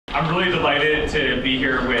I'm really delighted to be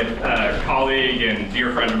here with a colleague and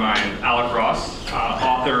dear friend of mine, Alec,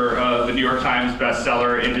 author of the New York Times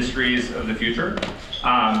bestseller, Industries of the Future.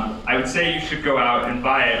 I would say you should go out and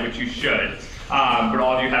buy it, which you should, but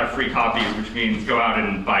all of you have free copies, which means go out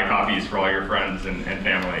and buy copies for all your friends and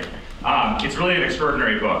family. It's really an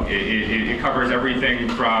extraordinary book. It covers everything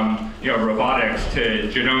from robotics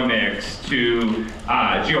to genomics to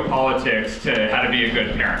geopolitics to how to be a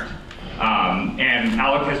good parent. And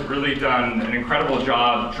Alec has really done an incredible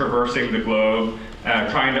job traversing the globe,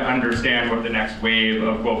 trying to understand what the next wave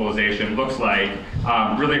of globalization looks like,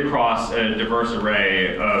 really across a diverse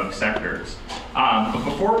array of sectors. But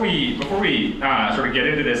before we sort of get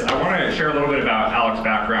into this, I want to share a little bit about Alec's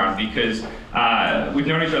background, because we've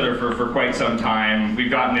known each other for quite some time.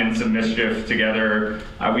 We've gotten in some mischief together.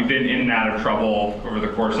 We've been in and out of trouble over the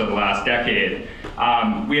course of the last decade.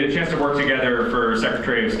 We had a chance to work together for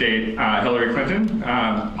Secretary of State Hillary Clinton,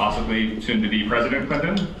 possibly soon to be President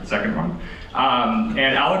Clinton, the second one.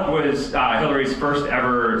 And Alec was Hillary's first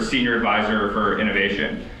ever senior advisor for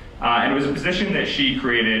innovation. And it was a position that she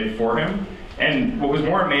created for him. And what was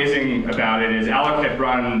more amazing about it is Alec had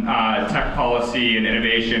run tech policy and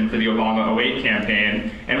innovation for the Obama 08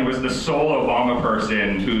 campaign and was the sole Obama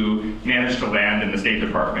person who managed to land in the State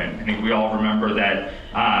Department. I think we all remember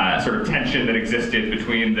that sort of tension that existed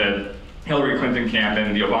between the Hillary Clinton camp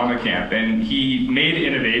and the Obama camp, and he made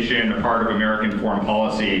innovation a part of American foreign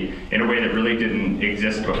policy in a way that really didn't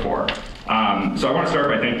exist before. So I want to start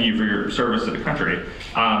by thanking you for your service to the country,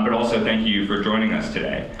 but also thank you for joining us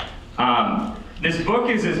today. This book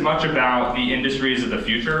is as much about the industries of the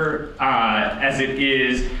future as it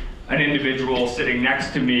is an individual sitting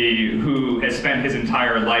next to me who has spent his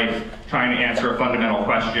entire life trying to answer a fundamental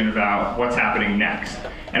question about what's happening next.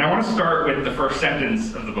 And I want to start with the first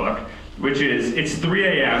sentence of the book, which is, it's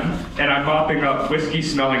 3 a.m. and I'm mopping up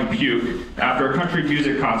whiskey-smelling puke after a country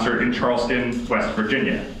music concert in Charleston, West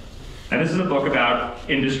Virginia. And this is a book about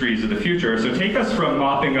industries of the future. So take us from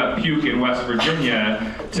mopping up puke in West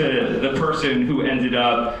Virginia to the person who ended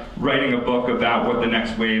up writing a book about what the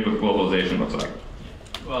next wave of globalization looks like.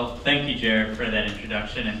 Well, thank you, Jared, for that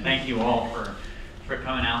introduction, and thank you all for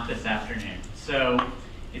coming out this afternoon. So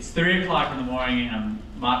it's 3 o'clock in the morning, and I'm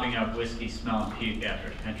mopping up whiskey-smelling puke after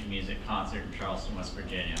a country music concert in Charleston, West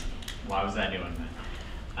Virginia. Why was I doing that?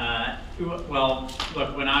 Well,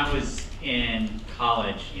 look, when I was in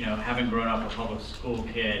college, having grown up a public school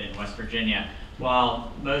kid in West Virginia,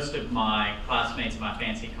 while most of my classmates at my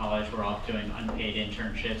fancy college were off doing unpaid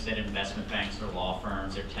internships at investment banks or law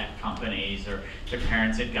firms or tech companies, or their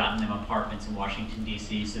parents had gotten them apartments in Washington,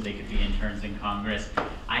 D.C. so they could be interns in Congress,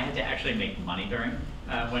 I had to actually make money during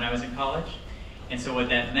when I was in college. And so what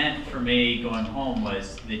that meant for me going home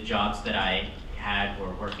was the jobs that I had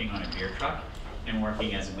were working on a beer truck and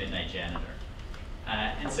working as a midnight janitor.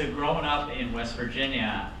 And so growing up in West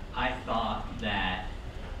Virginia, I thought that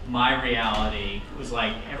my reality was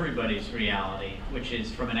like everybody's reality, which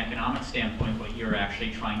is, from an economic standpoint, what you're actually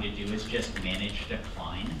trying to do is just manage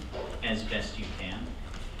decline as best you can.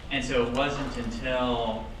 And so it wasn't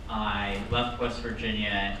until I left West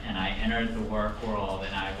Virginia and I entered the work world,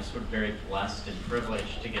 and I was sort of very blessed and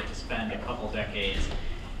privileged to get to spend a couple decades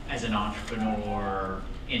as an entrepreneur,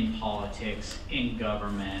 in politics, in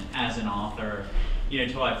government, as an author,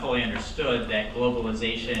 until I fully understood that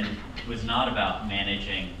globalization was not about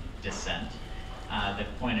managing dissent. The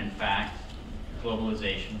point, in fact,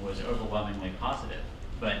 globalization was overwhelmingly positive.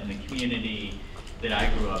 But in the community that I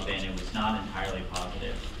grew up in, it was not entirely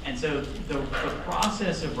positive. And so the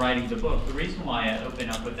process of writing the book, the reason why I open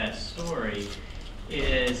up with that story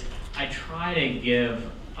is I try to give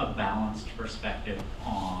a balanced perspective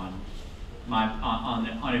on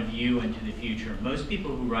a view into the future. Most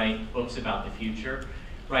people who write books about the future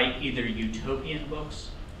write either utopian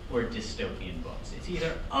books or dystopian books. It's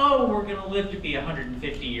either, oh, we're going to live to be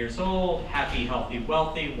 150 years old, happy, healthy,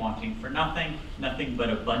 wealthy, wanting for nothing, nothing but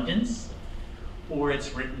abundance, or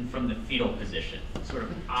it's written from the fetal position, sort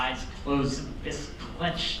of eyes closed and fists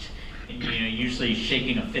clenched, and usually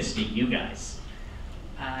shaking a fist at you guys.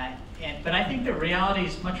 But I think the reality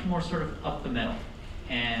is much more sort of up the middle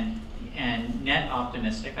and net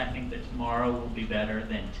optimistic. I think that tomorrow will be better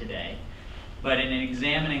than today. But in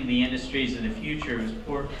examining the industries of the future,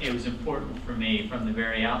 it was important for me from the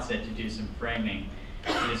very outset to do some framing,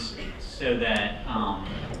 so that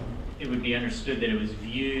it would be understood that it was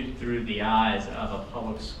viewed through the eyes of a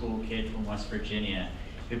public school kid from West Virginia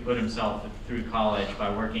who put himself through college by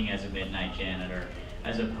working as a midnight janitor,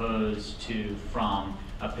 as opposed to from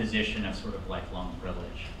a position of sort of lifelong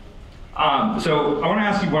privilege. So I want to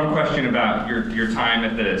ask you one question about your time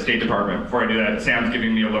at the State Department. Before I do that, Sam's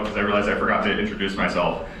giving me a look because I realized I forgot to introduce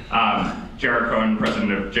myself. Jared Cohen,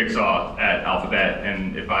 president of Jigsaw at Alphabet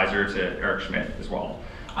and advisor to Eric Schmidt as well.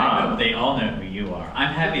 I know they all know who you are.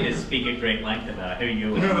 I'm happy to speak at great length about who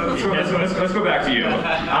you are. No, let's go back to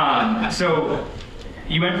you. So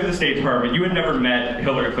you went to the State Department. You had never met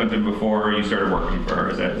Hillary Clinton before you started working for her.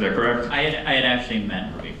 Is that correct? I had actually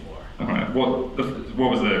met her before.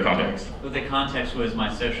 What was the context? Well, the context was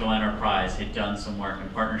my social enterprise had done some work in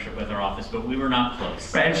partnership with her office, but we were not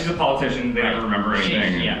close. Right, and she's a politician. They never remember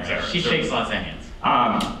anything. She shakes lots of hands.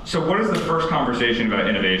 So what does the first conversation about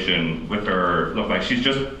innovation with her look like? She's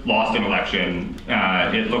just lost an election.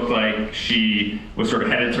 It looked like she was sort of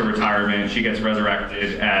headed to retirement. She gets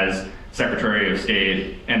resurrected as Secretary of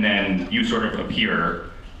State, and then you sort of appear,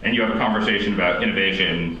 and you have a conversation about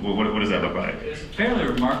innovation. What does that look like? It was a fairly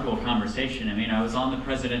remarkable conversation. I mean, I was on the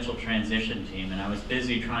presidential transition team, and I was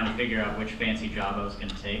busy trying to figure out which fancy job I was going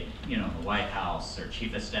to take, you know, the White House, or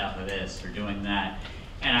chief of staff of this, or doing that.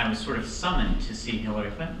 And I was sort of summoned to see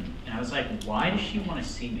Hillary Clinton. And I was like, why does she want to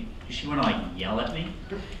see me? Does she want to, like, yell at me?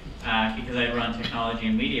 Because I run technology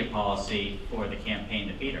and media policy for the campaign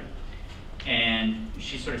to beat her. And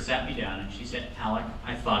she sort of sat me down and she said, Alec,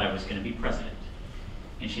 I thought I was going to be president.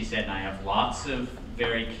 And she said, and I have lots of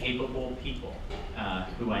very capable people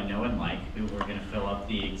who I know and like, who are going to fill up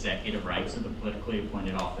the executive ranks of the politically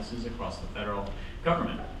appointed offices across the federal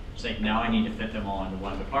government. She's like, now I need to fit them all into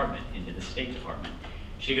one department, into the State Department.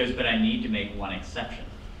 She goes, but I need to make one exception.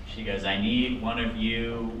 She goes, I need one of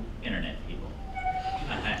you internet people,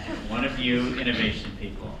 one of you innovation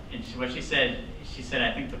people. And what she said,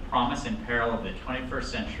 I think the promise and peril of the 21st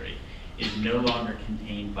century is no longer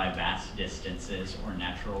contained by vast distances or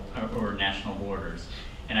national borders.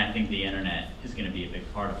 And I think the internet is going to be a big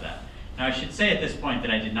part of that. Now, I should say at this point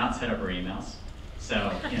that I did not set up her emails.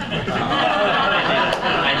 So, you know,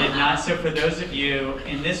 I did not. So for those of you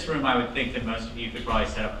in this room, I would think that most of you could probably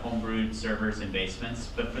set up homebrewed servers in basements.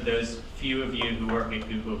 But for those few of you who work at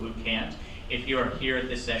Google who can't, if you are here at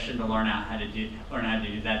this session to learn how to do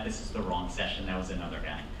that, this is the wrong session. That was another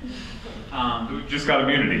guy. Who just got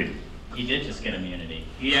immunity. He did just get immunity.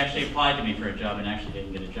 He actually applied to me for a job and actually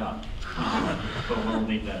didn't get a job. But we'll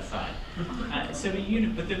leave that aside.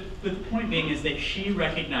 But the point being is that she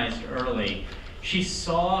recognized early. She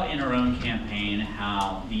saw in her own campaign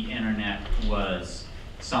how the internet was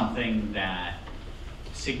something that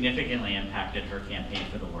significantly impacted her campaign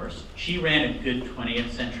for the worse. She ran a good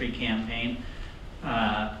 20th century campaign.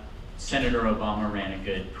 Senator Obama ran a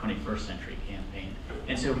good 21st century campaign.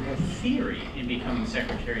 And so her theory in becoming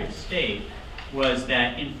Secretary of State was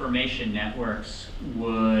that information networks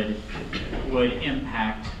would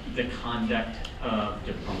impact the conduct of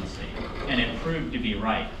diplomacy. And it proved to be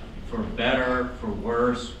right. For better, for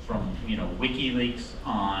worse, from WikiLeaks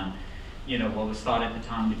on what was thought at the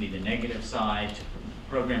time to be the negative side, to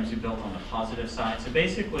programs we built on the positive side. So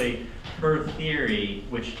basically, her theory,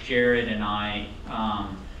 which Jared and I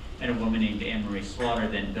and a woman named Anne-Marie Slaughter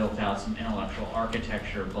then built out some intellectual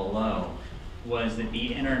architecture below, was that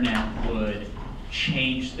the internet would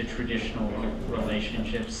change the traditional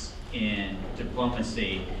relationships in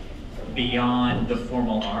diplomacy beyond the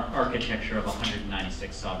formal architecture of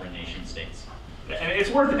 196 sovereign nation states. And it's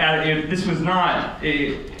worth adding, this was not,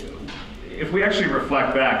 if we actually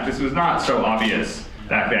reflect back, this was not so obvious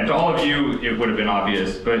back then. To all of you, it would have been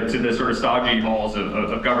obvious, but to the sort of stodgy halls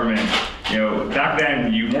of government, back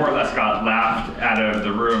then you more or less got laughed out of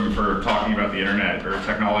the room for talking about the internet or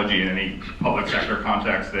technology in any public sector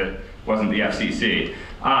context that wasn't the FCC.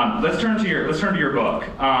 Let's turn to your book.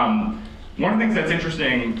 One of the things that's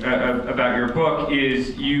interesting about your book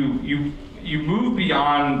is you move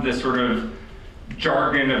beyond the sort of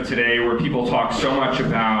jargon of today where people talk so much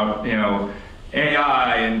about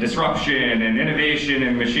AI and disruption and innovation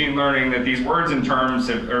and machine learning that these words and terms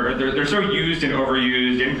they're so used and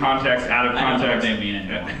overused in context, out of context. I don't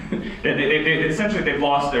know what they mean essentially they've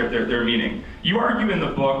lost their meaning. You argue in the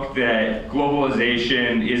book that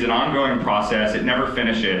globalization is an ongoing process, it never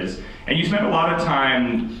finishes, and you spend a lot of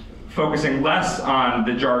time focusing less on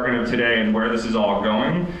the jargon of today and where this is all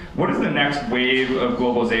going. What is the next wave of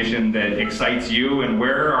globalization that excites you, and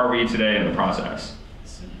where are we today in the process?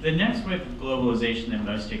 The next wave of globalization that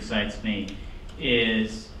most excites me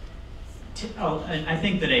is, I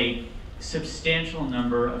think that a substantial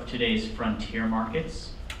number of today's frontier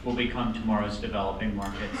markets will become tomorrow's developing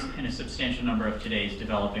markets, and a substantial number of today's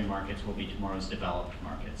developing markets will be tomorrow's developed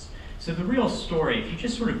markets. So the real story, if you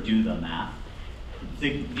just sort of do the math,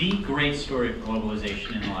 the great story of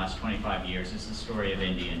globalization in the last 25 years is the story of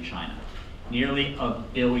India and China. Nearly 1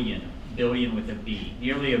 billion billion with a B,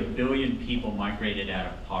 nearly 1 billion people migrated out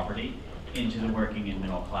of poverty into the working and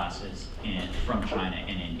middle classes from China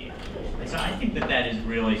and India. And so I think that that is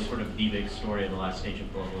really sort of the big story of the last stage of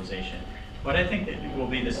globalization. What I think that will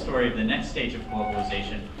be the story of the next stage of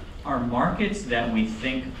globalization are markets that we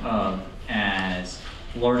think of as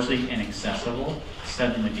largely inaccessible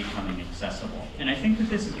suddenly becoming accessible. And I think that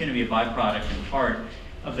this is going to be a byproduct in part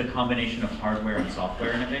of the combination of hardware and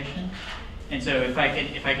software innovation. And so if I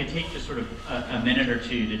could take just sort of a minute or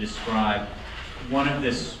two to describe one of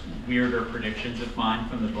this weirder predictions of mine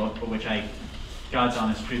from the book, but which God's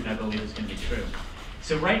honest truth, I believe is going to be true.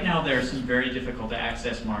 So right now there are some very difficult to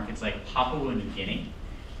access markets like Papua New Guinea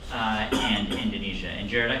and Indonesia. And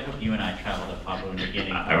Jared, I hope you and I travel to Papua New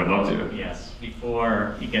Guinea. I would love to. Yes,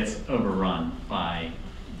 before it gets overrun by,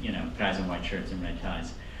 guys in white shirts and red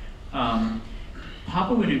ties.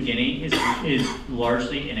 Papua New Guinea is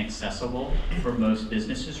largely inaccessible for most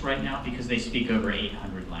businesses right now because they speak over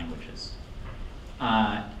 800 languages.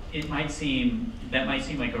 That might seem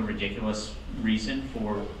like a ridiculous reason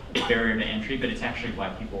for barrier to entry, but it's actually why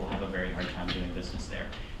people have a very hard time doing business there.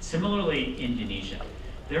 Similarly, Indonesia.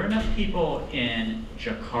 There are enough people in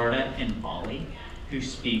Jakarta and Bali who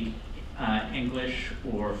speak English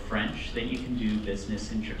or French that you can do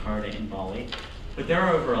business in Jakarta and Bali. But there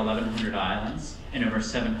are over 1,100 islands and over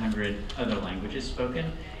 700 other languages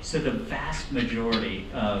spoken. So the vast majority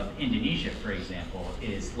of Indonesia, for example,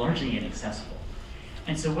 is largely inaccessible.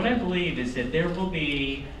 And so what I believe is that there will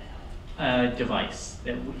be a device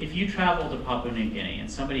that if you travel to Papua New Guinea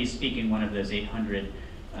and somebody's speaking one of those 800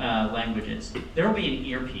 languages, there will be an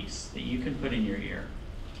earpiece that you can put in your ear.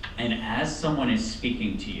 And as someone is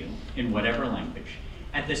speaking to you in whatever language,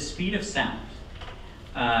 at the speed of sound,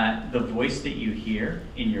 the voice that you hear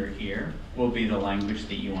in your ear will be the language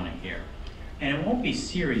that you want to hear. And it won't be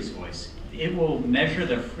Siri's voice. It will measure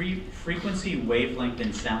the frequency, wavelength,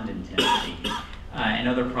 and sound intensity and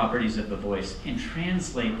other properties of the voice and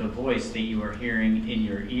translate the voice that you are hearing in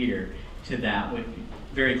your ear to that with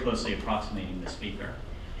very closely approximating the speaker.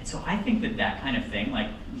 And so I think that that kind of thing, like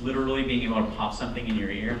literally being able to pop something in your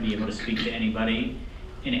ear and be able to speak to anybody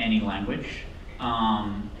in any language,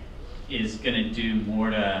 is going to do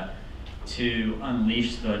more to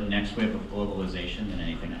unleash the next wave of globalization than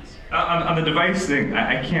anything else. On the device thing,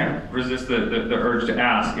 I can't resist the urge to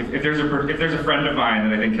ask if there's a friend of mine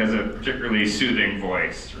that I think has a particularly soothing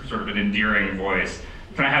voice or sort of an endearing voice.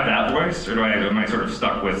 Can I have that voice, or am I sort of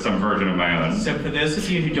stuck with some version of my own? So for those of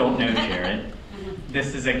you who don't know Jared,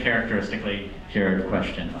 this is a characteristically Jared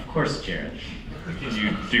question. Of course, Jared. Can you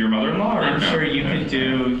do your mother-in-law? I'm sure you could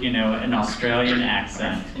do, an Australian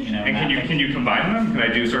accent. And can you combine them? Can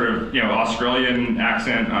I do sort of, Australian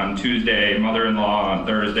accent on Tuesday, mother-in-law on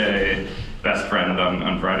Thursday, best friend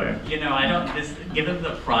on Friday? Given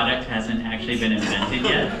the product hasn't actually been invented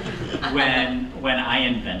yet, when I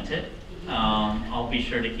invent it, I'll be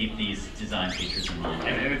sure to keep these design features in mind.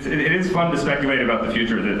 And it is fun to speculate about the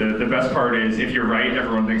future. The best part is, if you're right,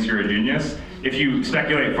 everyone thinks you're a genius. If you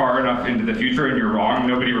speculate far enough into the future and you're wrong,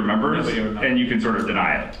 nobody remembers, and you can sort of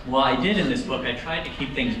deny it. Well, I did in this book. I tried to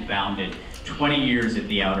keep things bounded 20 years at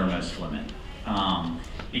the outermost limit.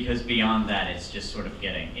 Because beyond that, it's just sort of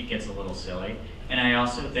it gets a little silly. And I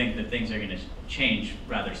also think that things are going to change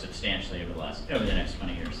rather substantially over the next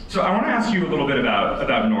 20 years. So I want to ask you a little bit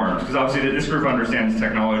about norms, because obviously this group understands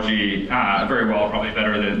technology very well, probably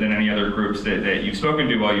better than any other groups that you've spoken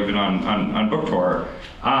to while you've been on book tour.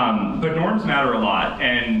 But norms matter a lot,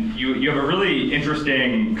 and you have a really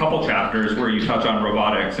interesting couple chapters where you touch on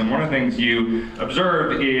robotics. And one of the things you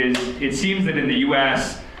observe is it seems that in the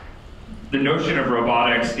US, the notion of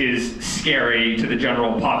robotics is scary to the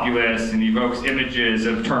general populace and evokes images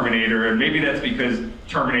of Terminator, and maybe that's because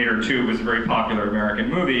Terminator 2 was a very popular American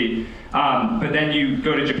movie. But then you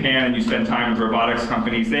go to Japan and you spend time with robotics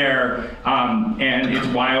companies there, and it's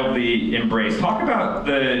wildly embraced. Talk about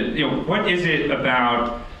what is it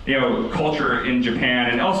about culture in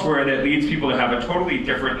Japan and elsewhere that leads people to have a totally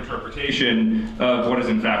different interpretation of what is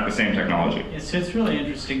in fact the same technology? So it's really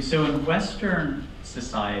interesting. So in Western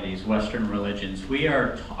societies, Western religions,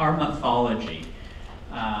 our mythology,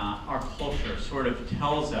 our culture sort of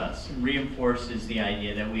tells us and reinforces the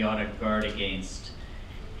idea that we ought to guard against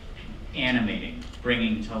animating,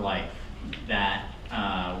 bringing to life that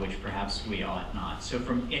which perhaps we ought not. So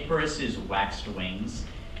from Icarus's waxed wings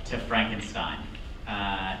to Frankenstein,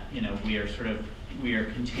 we are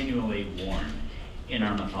continually warned in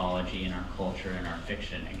our mythology, in our culture, in our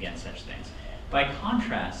fiction against such things. By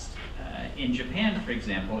contrast, in Japan, for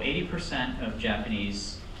example, 80% of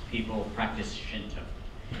Japanese people practice Shinto.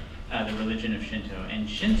 the religion of Shinto. And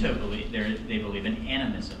Shinto they believe in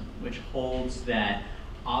animism, which holds that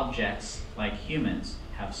objects like humans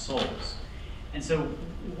have souls. And so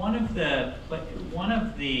one of the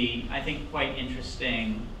I think quite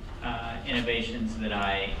interesting innovations that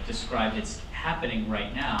I described it's happening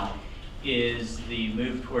right now is the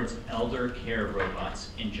move towards elder care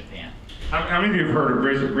robots in Japan. How many of you have heard of,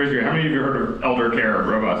 raise your hand, how many of you have heard of elder care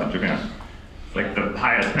robots in Japan? It's like the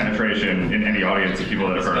highest penetration in any audience of people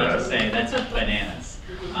that have heard of that. I was about to say, that's bananas.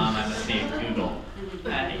 I must see it Google.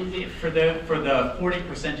 For the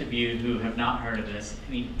 40% of you who have not heard of this,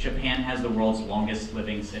 I mean, Japan has the world's longest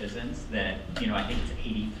living citizens that, I think it's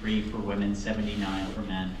 83 for women, 79 for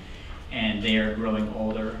men. And they are growing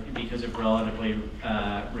older because of relatively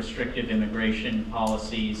restrictive immigration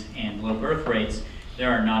policies and low birth rates. There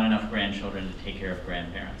are not enough grandchildren to take care of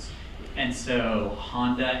grandparents. And so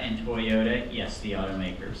Honda and Toyota, yes, the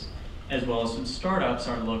automakers, as well as some startups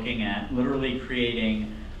are looking at literally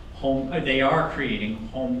creating creating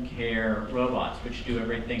home care robots, which do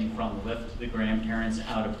everything from lift the grandparents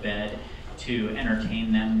out of bed to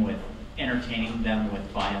entertaining them with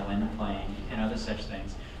violin playing and other such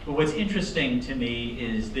things. But what's interesting to me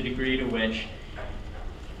is the degree to which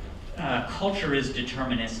culture is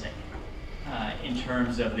deterministic in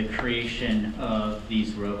terms of the creation of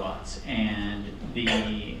these robots and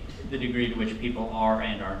the degree to which people are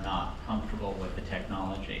and are not comfortable with the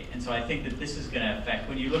technology. And so I think that this is going to affect,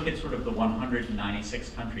 when you look at sort of the 196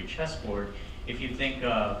 country chessboard, if you think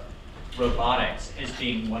of robotics as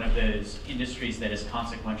being one of those industries that is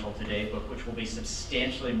consequential today, but which will be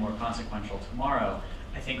substantially more consequential tomorrow,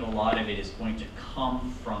 I think a lot of it is going to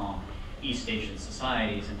come from East Asian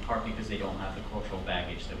societies, in part because they don't have the cultural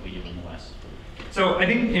baggage that we do in the West. So I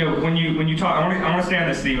think when you talk, I want to stay on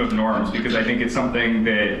this theme of norms because I think it's something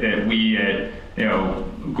that we at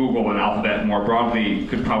Google and Alphabet more broadly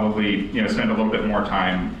could probably spend a little bit more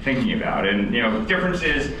time thinking about. And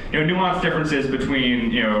differences, nuanced differences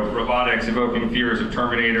between robotics evoking fears of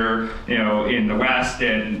Terminator in the West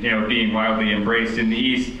and being wildly embraced in the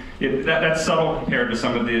East. That's subtle compared to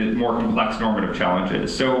some of the more complex normative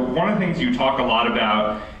challenges. So one of the things you talk a lot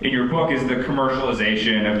about in your book is the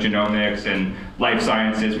commercialization of genomics and life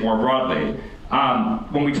sciences more broadly.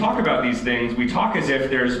 When we talk about these things, we talk as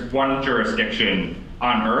if there's one jurisdiction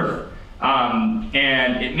on Earth,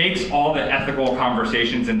 and it makes all the ethical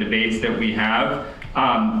conversations and debates that we have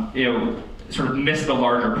sort of miss the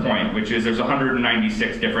larger point, which is there's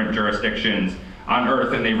 196 different jurisdictions on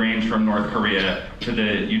Earth, and they range from North Korea to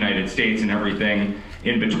the United States and everything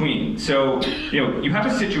in between. So, you have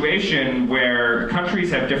a situation where countries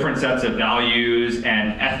have different sets of values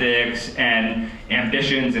and ethics and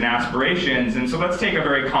ambitions and aspirations. And so let's take a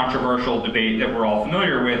very controversial debate that we're all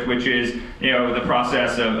familiar with, which is, the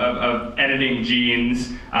process of editing genes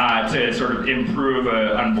to sort of improve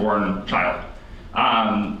an unborn child.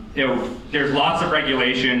 There's lots of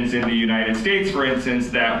regulations in the United States, for instance,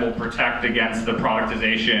 that will protect against the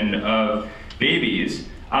productization of babies.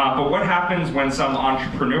 But what happens when some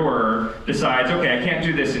entrepreneur decides, okay, I can't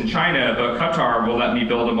do this in China, but Qatar will let me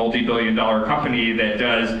build a multi-billion-dollar company that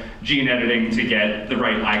does gene editing to get the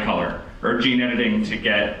right eye color, or gene editing to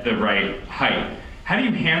get the right height? How do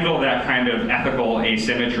you handle that kind of ethical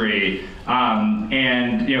asymmetry?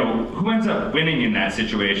 And who ends up winning in that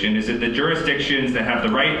situation? Is it the jurisdictions that have the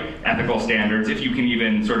right ethical standards, if you can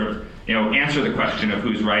even sort of answer the question of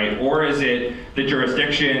who's right, or is it the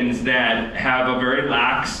jurisdictions that have a very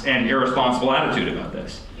lax and irresponsible attitude about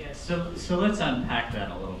this? Yeah, so let's unpack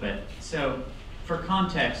that a little bit. So for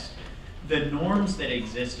context, the norms that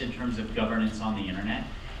exist in terms of governance on the internet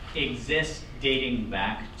exist dating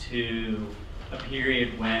back to a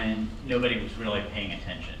period when nobody was really paying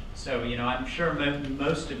attention. So, I'm sure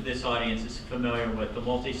most of this audience is familiar with the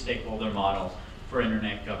multi-stakeholder model for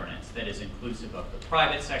internet governance that is inclusive of the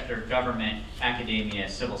private sector, government, academia,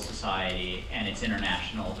 civil society, and it's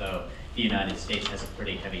international, though the United States has a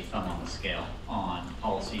pretty heavy thumb on the scale on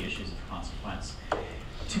policy issues of consequence.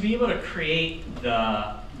 To be able to create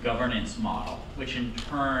the governance model, which in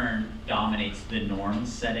turn dominates the norm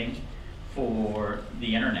setting for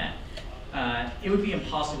the internet, it would be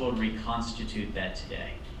impossible to reconstitute that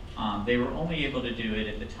today. They were only able to do it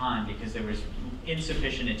at the time because there was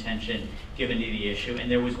insufficient attention given to the issue, and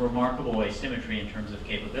there was remarkable asymmetry in terms of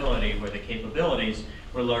capability, where the capabilities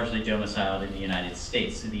were largely domiciled in the United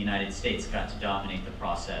States. So the United States got to dominate the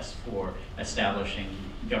process for establishing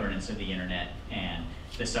governance of the internet and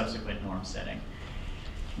the subsequent norm setting.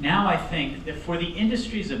 Now I think that for the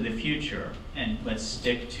industries of the future, and let's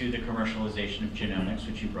stick to the commercialization of genomics,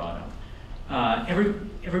 which you brought up,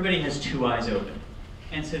 everybody has two eyes open.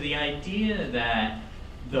 And so the idea that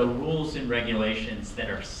the rules and regulations that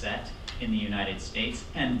are set in the United States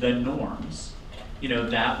and the norms,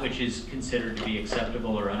 that which is considered to be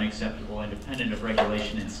acceptable or unacceptable independent of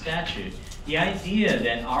regulation and statute, the idea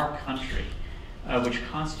that our country, which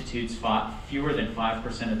constitutes fewer than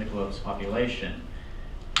 5% of the globe's population,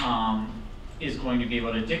 is going to be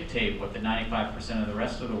able to dictate what the 95% of the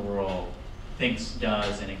rest of the world thinks,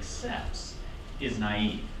 does, and accepts is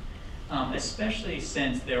naive. Especially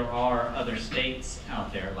since there are other states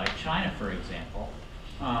out there, like China, for example,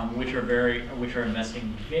 which are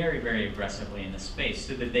investing very, very aggressively in the space,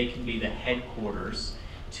 so that they can be the headquarters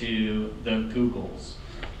to the Googles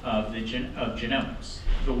of genomics.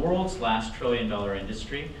 The world's last trillion-dollar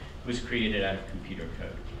industry was created out of computer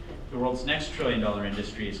code. The world's next trillion-dollar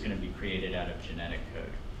industry is going to be created out of genetic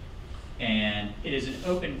code. And it is an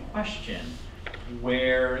open question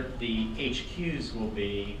where the HQs will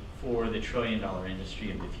be for the trillion-dollar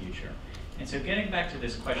industry of the future. And so getting back to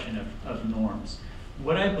this question of norms,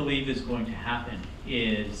 what I believe is going to happen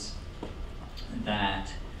is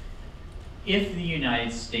that if the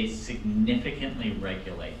United States significantly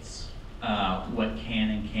regulates what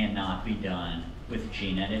can and cannot be done with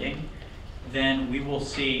gene editing, then we will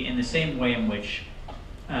see, in the same way in which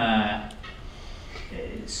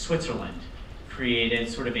Switzerland created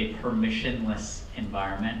sort of a permissionless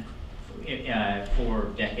environment for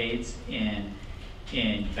decades in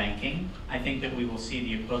banking, I think that we will see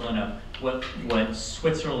the equivalent of what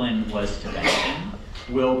Switzerland was to banking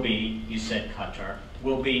will be, you said Qatar,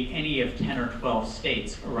 will be any of 10 or 12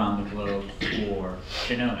 states around the globe for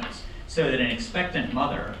genomics. So that an expectant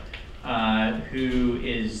mother who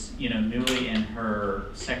is newly in her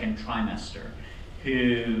second trimester,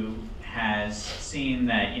 who has seen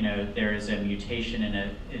that there is a mutation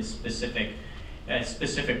in a specific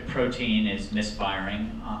protein is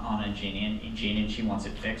misfiring on a gene and she wants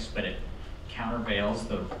it fixed, but it countervails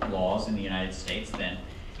the laws in the United States, then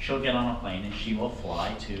she'll get on a plane and she will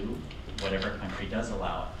fly to whatever country does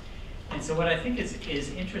allow it. And so what I think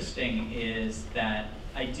is interesting is that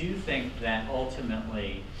I do think that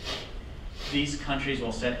ultimately these companies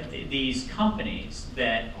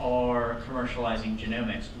that are commercializing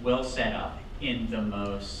genomics will set up in the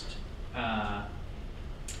most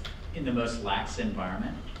lax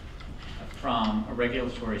environment. From a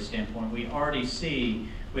regulatory standpoint, we already see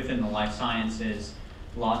within the life sciences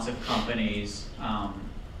lots of companies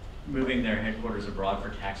moving their headquarters abroad for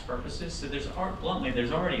tax purposes. So there's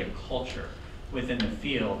already a culture within the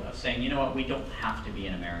field of saying, we don't have to be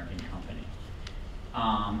an American company.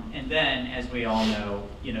 And then, as we all know,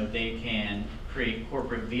 they can create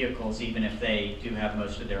corporate vehicles, even if they do have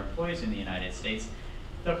most of their employees in the United States.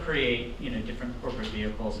 They'll create, different corporate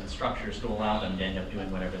vehicles and structures to allow them to end up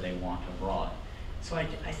doing whatever they want abroad. So I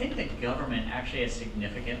think the government actually has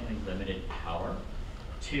significantly limited power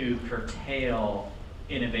to curtail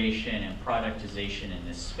innovation and productization in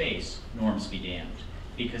this space, norms be damned.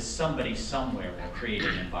 Because somebody somewhere will create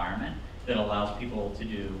an environment that allows people to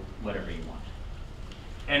do whatever you want.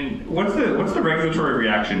 And what's the regulatory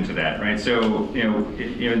reaction to that, right? So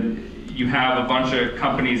you have a bunch of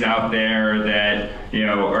companies out there that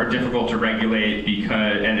are difficult to regulate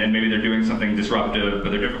because, and maybe they're doing something disruptive,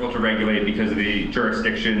 but they're difficult to regulate because of the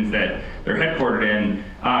jurisdictions that they're headquartered in.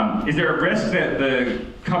 Is there a risk that the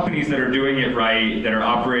companies that are doing it right, that are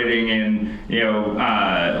operating in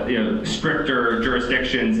stricter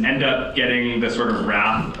jurisdictions, end up getting the sort of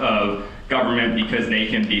wrath of government because they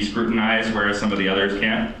can be scrutinized, whereas some of the others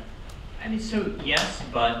can't? I mean, so yes,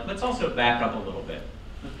 but let's also back up a little bit.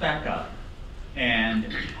 Let's back up and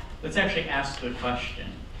let's actually ask the question,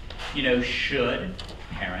 should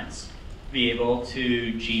parents be able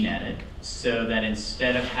to gene edit so that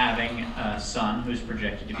instead of having a son who's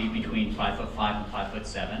projected to be between 5'5" and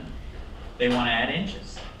 5'7", they want to add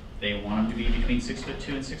inches. They want him to be between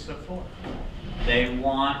 6'2" and 6'4". They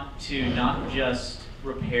want to not just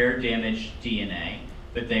repair damaged DNA,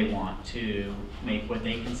 but they want to make what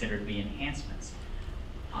they consider to be enhancements.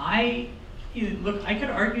 Look, I could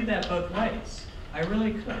argue that both ways. I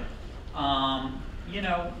really could.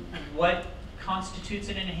 What constitutes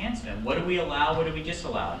an enhancement? What do we allow? What do we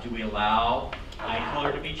disallow? Do we allow eye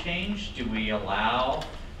color to be changed? Do we allow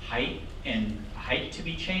height to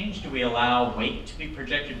be changed? Do we allow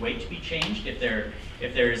projected weight to be changed if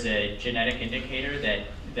there's a genetic indicator that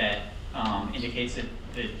indicates that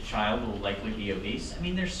the child will likely be obese? I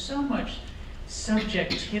mean, there's so much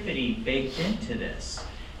subjectivity baked into this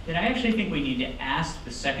that I actually think we need to ask the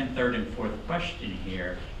second, third, and fourth question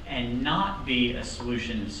here and not be a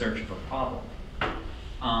solution in search of a problem.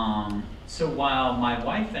 So while my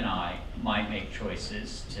wife and I might make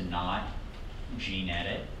choices to not gene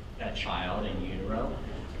edit a child in utero,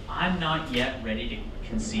 I'm not yet ready to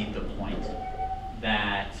concede the point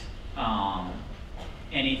that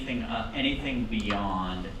anything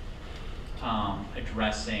beyond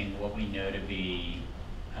addressing what we know to be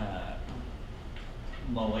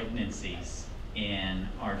malignancies in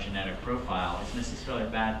our genetic profile is necessarily a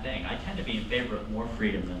bad thing. I tend to be in favor of more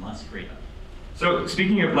freedom than less freedom. So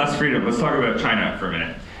speaking of less freedom, let's talk about China for a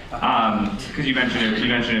minute, because you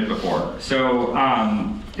mentioned it before. So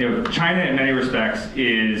China, in many respects,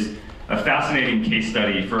 is a fascinating case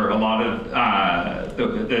study for a lot of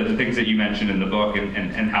the things that you mentioned in the book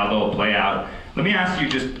and how they'll play out. Let me ask you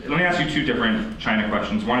two different China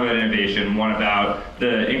questions. One about innovation, one about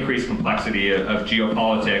the increased complexity of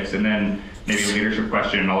geopolitics, and then maybe a leadership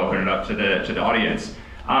question, and I'll open it up to the audience.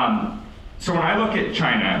 So when I look at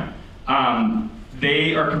China,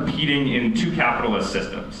 they are competing in two capitalist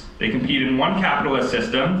systems. They compete in one capitalist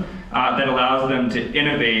system that allows them to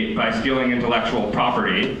innovate by stealing intellectual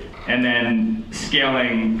property and then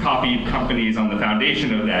scaling copied companies on the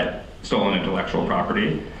foundation of that stolen intellectual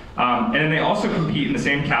property. And then they also compete in the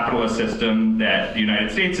same capitalist system that the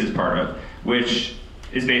United States is part of, which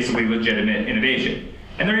is basically legitimate innovation.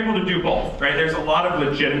 And they're able to do both, right? There's a lot of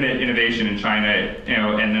legitimate innovation in China,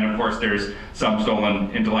 and then of course there's some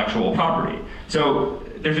stolen intellectual property. So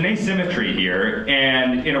there's an asymmetry here,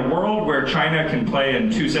 and in a world where China can play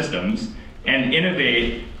in two systems and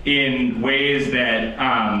innovate in ways that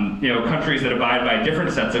countries that abide by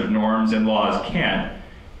different sets of norms and laws can't,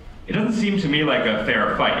 it doesn't seem to me like a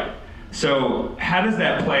fair fight. So how does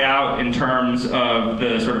that play out in terms of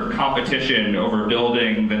the sort of competition over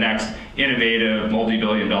building the next innovative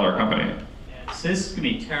multi-billion-dollar company? Yeah, so this is going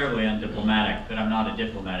to be terribly undiplomatic, but I'm not a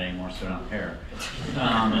diplomat anymore, so I don't care.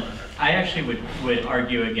 I actually would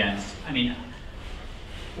argue against,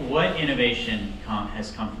 what innovation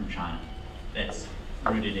has come from China that's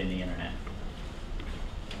rooted in the internet?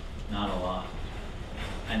 Not a lot.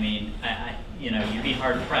 You'd be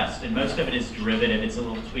hard pressed, and most of it is derivative. It's a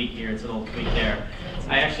little tweak here, it's a little tweak there.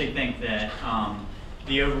 I actually think that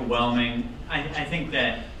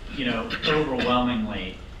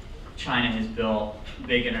overwhelmingly, China has built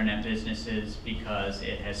big internet businesses because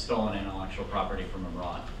it has stolen intellectual property from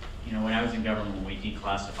abroad. When I was in government, we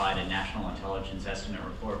declassified a national intelligence estimate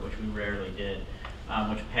report, which we rarely did,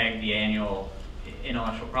 which pegged the annual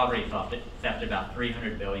intellectual property theft at about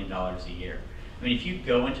 $300 billion a year. If you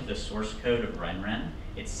go into the source code of RenRen,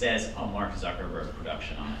 it says a Mark Zuckerberg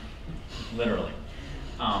production on it, literally,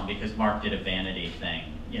 because Mark did a vanity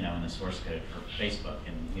thing, in the source code for Facebook,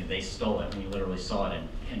 and they stole it, and we literally saw it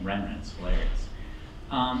in RenRen. It's hilarious.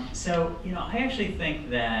 I actually think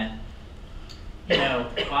that,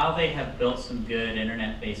 while they have built some good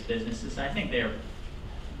internet-based businesses, I think they are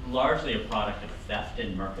largely a product of theft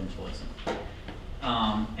and mercantilism.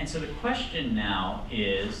 And so the question now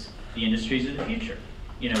is the industries of the future.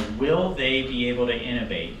 Will they be able to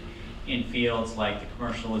innovate in fields like the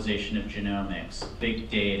commercialization of genomics, big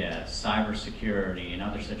data, cybersecurity, and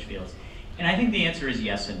other such fields? And I think the answer is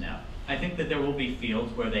yes and no. I think that there will be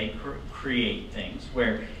fields where they create things,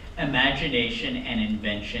 where imagination and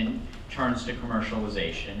invention turns to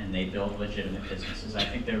commercialization and they build legitimate businesses. I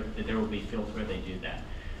think that there will be fields where they do that.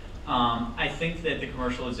 I think that the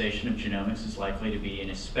commercialization of genomics is likely to be an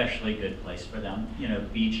especially good place for them.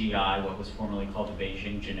 BGI, what was formerly called the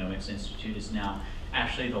Beijing Genomics Institute, is now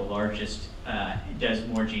actually the largest, does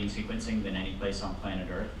more gene sequencing than any place on planet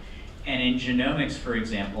Earth. And in genomics, for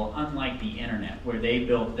example, unlike the internet, where they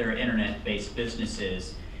built their internet-based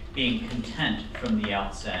businesses being content from the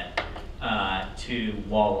outset to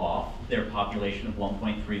wall off their population of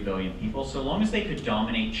 1.3 billion people, so long as they could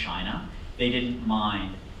dominate China, they didn't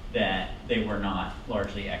mind that they were not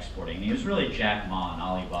largely exporting. And it was really Jack Ma and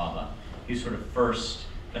Alibaba who sort of first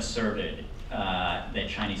asserted that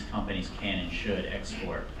Chinese companies can and should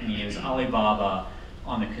export. It was Alibaba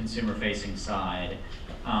on the consumer-facing side.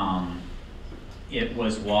 It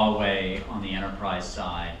was Huawei on the enterprise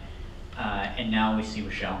side. And now we see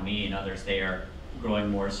with Xiaomi and others, they are growing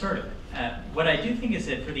more assertive. What I do think is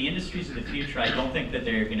that for the industries of the future, I don't think that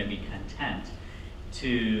they're going to be content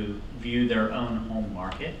to view their own home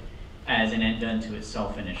market as an end unto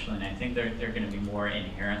itself initially, and I think they're going to be more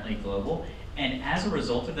inherently global. And as a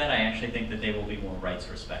result of that, I actually think that they will be more rights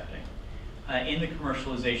respecting. In the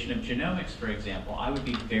commercialization of genomics, for example, I would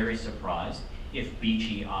be very surprised if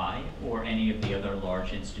BGI or any of the other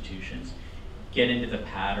large institutions get into the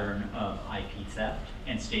pattern of IP theft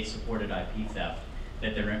and state-supported IP theft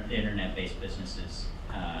that their internet-based businesses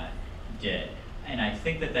did. And I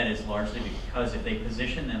think that that is largely because if they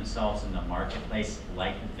position themselves in the marketplace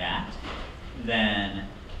like that, then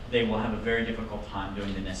they will have a very difficult time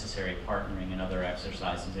doing the necessary partnering and other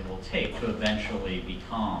exercises it will take to eventually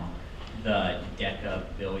become the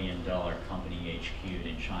deca-billion-dollar company HQ'd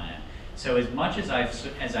in China. So as much as I've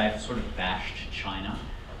sort of bashed China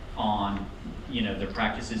on their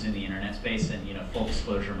practices in the internet space, and full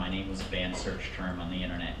disclosure, my name was a banned search term on the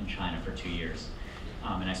internet in China for 2 years,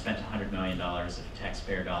 and I spent $100 million of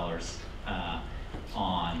taxpayer dollars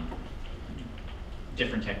on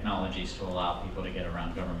different technologies to allow people to get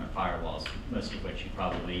around government firewalls, most of which you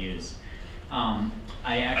probably use. I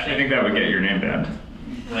think that would get your name banned.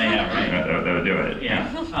 Well, yeah, right. That would do it. Yeah.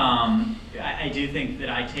 I do think that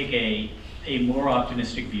I take a more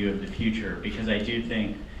optimistic view of the future, because I do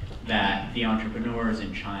think that the entrepreneurs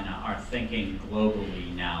in China are thinking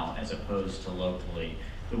globally now as opposed to locally,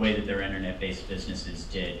 the way that their internet-based businesses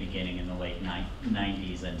did beginning in the late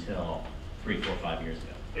 90s until 3, 4, 5 years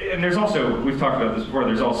ago. And there's also, we've talked about this before,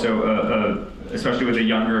 there's also, especially with the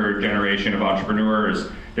younger generation of entrepreneurs,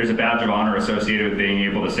 there's a badge of honor associated with being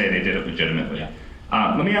able to say they did it legitimately. Yeah.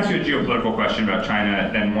 Let me ask you a geopolitical question about China,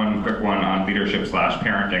 then one quick one on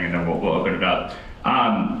leadership/parenting, and then we'll open it up.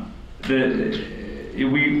 One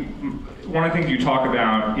of the things you talk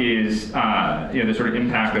about is the sort of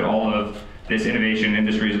impact that all of this innovation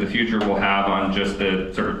industries of the future will have on just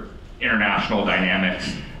the sort of international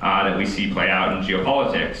dynamics that we see play out in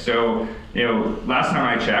geopolitics. So, last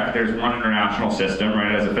time I checked, there's one international system,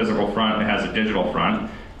 right? It has a physical front, it has a digital front.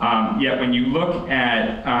 Yet when you look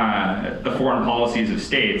at the foreign policies of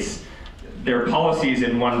states, their policies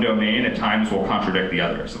in one domain at times will contradict the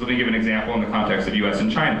other. So let me give an example in the context of US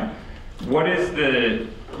and China. What is the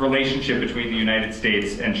relationship between the United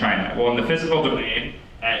States and China? Well, in the physical domain,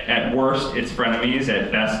 at worst, it's frenemies,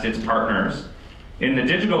 at best, it's partners. In the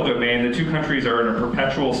digital domain, the two countries are in a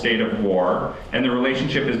perpetual state of war, and the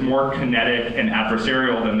relationship is more kinetic and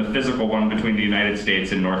adversarial than the physical one between the United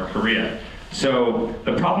States and North Korea. So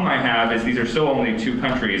the problem I have is these are still only two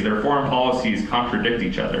countries. Their foreign policies contradict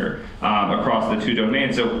each other across the two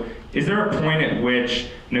domains. So is there a point at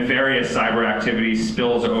which nefarious cyber activity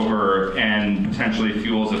spills over and potentially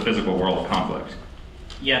fuels a physical world conflict?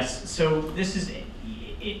 Yes, so this is,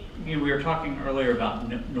 we were talking earlier about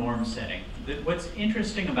norm setting. What's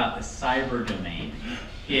interesting about the cyber domain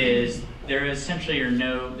is there essentially are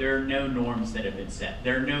no norms that have been set.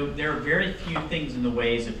 There are very few things in the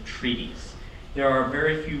ways of treaties. There are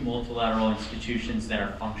very few multilateral institutions that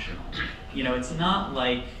are functional. It's not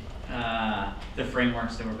like the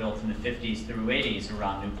frameworks that were built in the 50s through 80s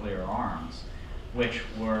around nuclear arms, which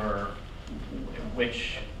we were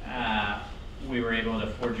able to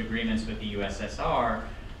forge agreements with the USSR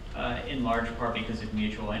in large part because of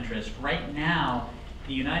mutual interest. Right now,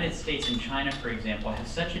 the United States and China, for example, have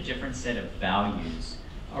such a different set of values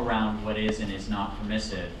around what is and is not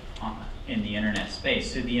permissive in the internet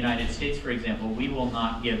space. So the United States, for example, we will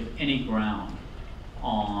not give any ground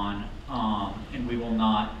on, and we will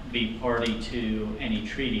not be party to any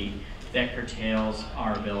treaty that curtails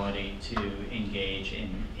our ability to engage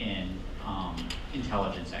in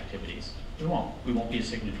intelligence activities. We won't. We won't be a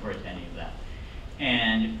signatory to any of that.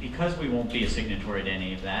 And because we won't be a signatory to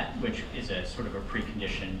any of that, which is a sort of a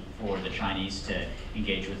precondition for the Chinese to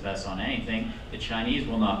engage with us on anything, the Chinese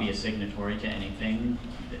will not be a signatory to anything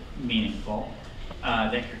meaningful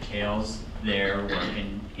that curtails their work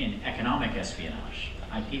in economic espionage,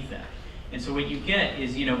 IP theft. And so what you get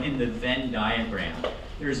is, in the Venn diagram,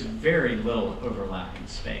 there's very little overlapping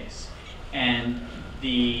space. And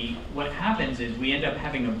what happens is we end up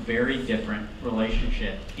having a very different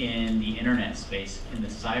relationship in the internet space, in the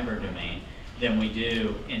cyber domain, than we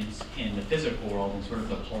do in the physical world, in sort of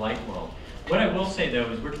the polite world. What I will say, though,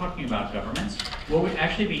 is we're talking about governments. What would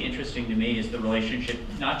actually be interesting to me is the relationship,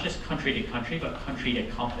 not just country to country, but country to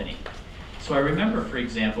company. So I remember, for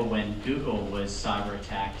example, when Google was cyber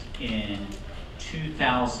attacked in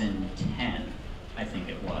 2010, I think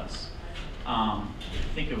it was. I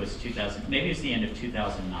think it was 2000, maybe it was the end of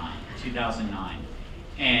 2009.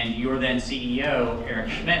 And your then CEO, Eric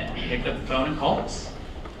Schmidt, picked up the phone and called us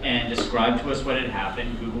and described to us what had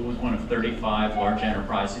happened. Google was one of 35 large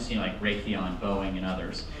enterprises, like Raytheon, Boeing, and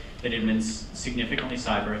others, that had been significantly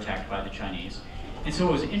cyber attacked by the Chinese. And so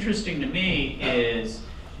what was interesting to me is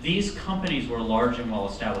these companies were large and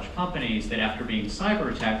well-established companies that after being cyber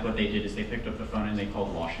attacked, what they did is they picked up the phone and they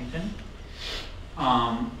called Washington.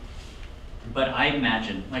 But I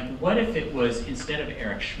imagine, what if it was, instead of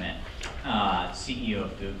Eric Schmidt, CEO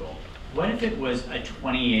of Google, what if it was a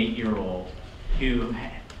 28-year-old who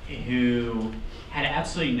had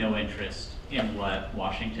absolutely no interest in what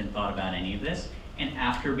Washington thought about any of this, and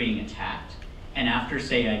after being attacked, and after,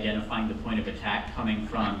 say, identifying the point of attack coming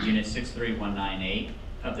from Unit 63198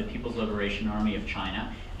 the People's Liberation Army of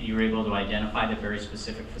China, and you were able to identify the very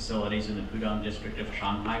specific facilities in the Pudong district of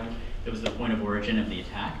Shanghai that was the point of origin of the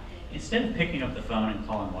attack, instead of picking up the phone and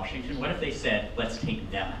calling Washington, what if they said, let's take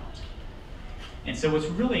them out? And so what's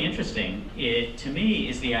really interesting, to me,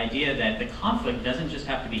 is the idea that the conflict doesn't just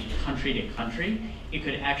have to be country to country, it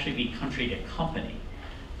could actually be country to company,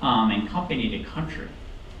 and company to country.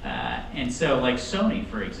 And so like Sony,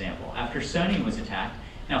 for example, after Sony was attacked,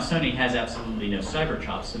 now Sony has absolutely no cyber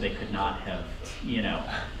chops, so they could not have,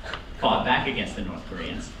 fought back against the North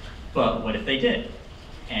Koreans. But what if they did?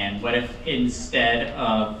 And what if instead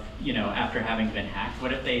of, after having been hacked,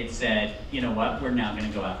 what if they had said, you know what, we're now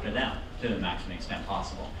going to go after them to the maximum extent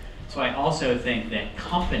possible? So I also think that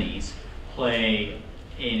companies play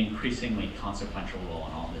an increasingly consequential role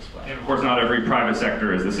in all this way. And of course, not every private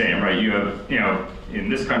sector is the same, right? You have, in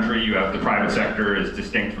this country, you have the private sector is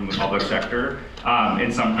distinct from the public sector.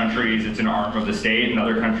 In some countries, it's an arm of the state. In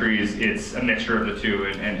other countries, it's a mixture of the two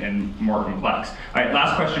and more complex. All right,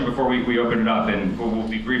 last question before we open it up, and we'll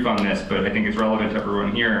be brief on this, but I think it's relevant to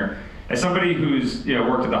everyone here. As somebody who's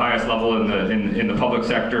worked at the highest level in the public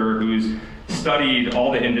sector, who's studied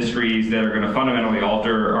all the industries that are going to fundamentally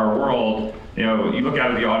alter our world, you look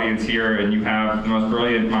out at the audience here and you have the most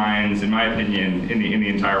brilliant minds, in my opinion, in the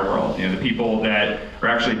entire world. The people that are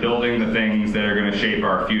actually building the things that are going to shape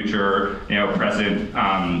our future, present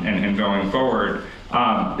and going forward.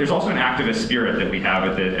 There's also an activist spirit that we have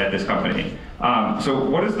at this company. So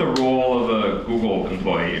what is the role of a Google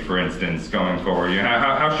employee, for instance, going forward?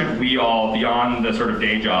 How should we all, beyond the sort of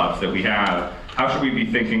day jobs that we have, how should we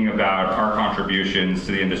be thinking about our contributions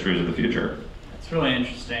to the industries of the future? That's really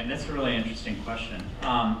interesting. That's a really interesting question.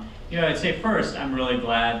 I'd say first, I'm really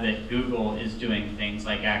glad that Google is doing things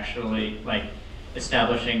like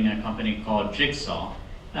establishing a company called Jigsaw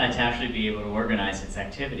to actually be able to organize its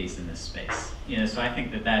activities in this space. So I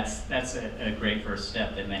think that's a great first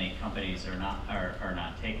step that many companies are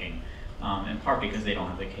not taking, in part because they don't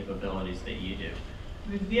have the capabilities that you do.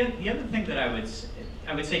 The other thing that I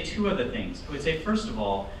would say two other things. I would say first of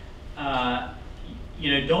all,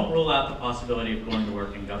 don't rule out the possibility of going to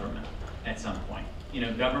work in government at some point.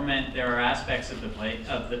 Government, there are aspects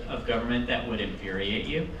of government that would infuriate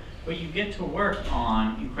you, but you get to work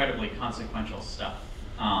on incredibly consequential stuff.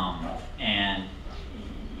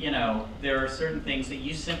 There are certain things that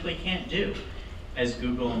you simply can't do as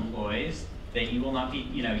Google employees that you will not be,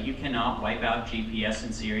 you cannot wipe out GPS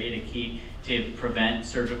in Syria to prevent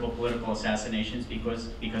surgical political assassinations because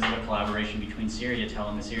of a collaboration between Syriatel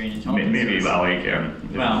and the Syrian intelligence. Maybe Alec can.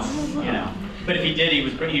 Well, but if he did,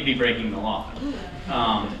 he'd be breaking the law.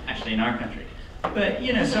 Actually, in our country. But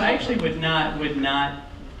so I actually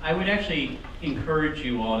I would actually encourage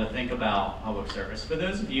you all to think about public service. For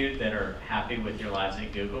those of you that are happy with your lives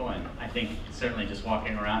at Google, and I think certainly just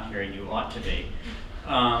walking around here, you ought to be.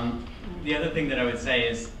 The other thing that I would say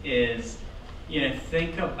is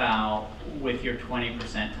think about with your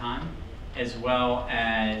 20% time, as well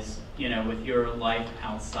as with your life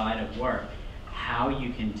outside of work, how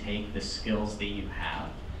you can take the skills that you have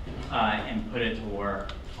and put it to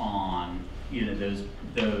work on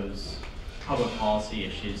those public policy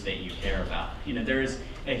issues that you care about. There is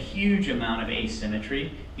a huge amount of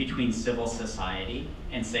asymmetry between civil society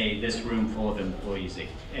and, say, this room full of employees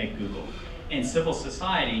at Google. In civil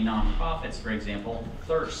society, nonprofits, for example,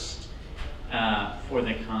 thirst for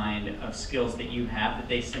the kind of skills that you have that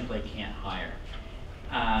they simply can't hire.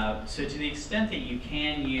 So to the extent that you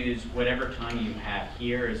can use whatever time you have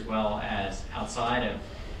here as well as outside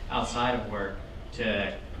of work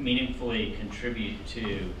to meaningfully contribute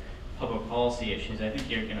to public policy issues, I think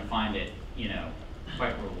you're going to find it,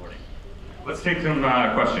 quite rewarding. Let's take some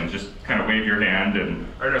questions. Just kind of wave your hand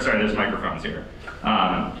there's microphones here.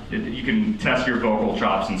 You can test your vocal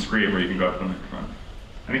chops and scream, or you can go up to the microphone.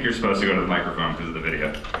 I think you're supposed to go to the microphone because of the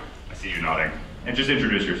video. I see you nodding. And just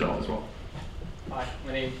introduce yourself as well. Hi,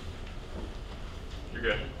 my name. You're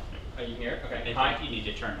good. Are you here? Okay. Hi. You need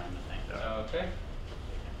to turn on the thing. Okay.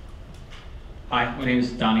 Hi, my name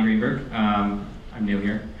is Donnie Greenberg. I'm new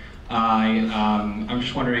here. I'm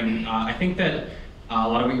just wondering, I think that a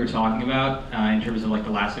lot of what you were talking about in terms of like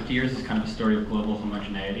the last 50 years is kind of a story of global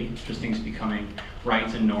homogeneity, just things becoming,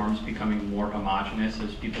 rights and norms becoming more homogenous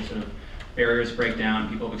as people sort of, barriers break down,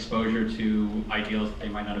 people have exposure to ideals that they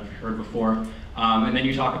might not have heard before. And then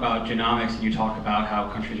you talk about genomics and you talk about how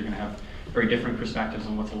countries are going to have very different perspectives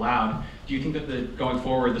on what's allowed. Do you think that going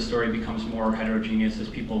forward, the story becomes more heterogeneous as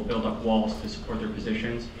people build up walls to support their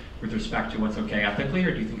positions with respect to what's okay ethically,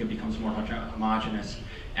 or do you think it becomes more homogenous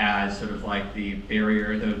as sort of like the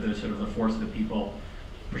barrier, the sort of the force of the people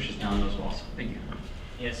pushes down those walls? Thank you.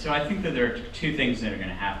 Yeah, so I think that there are two things that are going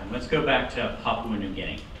to happen. Let's go back to Papua New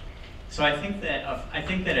Guinea. So I think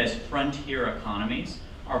that as frontier economies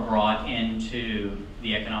are brought into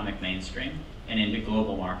the economic mainstream and into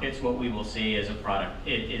global markets, what we will see is a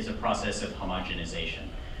process of homogenization,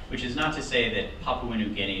 which is not to say that Papua New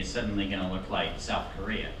Guinea is suddenly going to look like South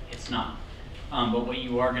Korea. It's not. But what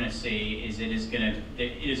you are going to see is it is going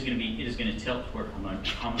to tilt toward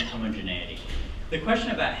homogeneity. The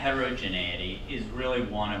question about heterogeneity is really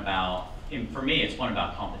one about, and for me, it's one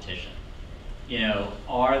about competition. You know,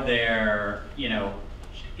 are there, you know,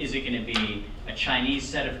 is it going to be a Chinese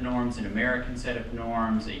set of norms, an American set of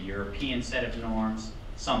norms, a European set of norms,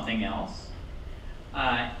 something else?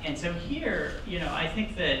 And so here, you know, I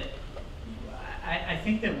think that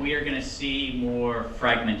we are going to see more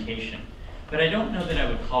fragmentation, but I don't know that I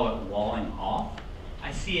would call it walling off.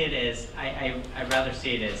 I see it as, I rather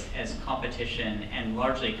see it as competition, and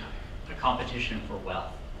largely a competition for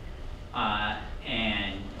wealth,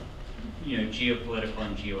 and, you know, geopolitical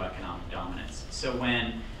and geoeconomic dominance. So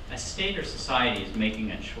when a state or society is making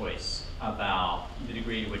a choice about the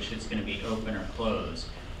degree to which it's going to be open or closed,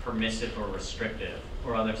 permissive or restrictive,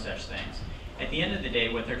 or other such things, at the end of the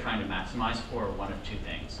day, what they're trying to maximize for are one of two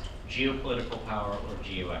things: geopolitical power or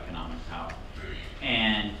geoeconomic power.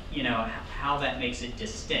 And, you know, how that makes it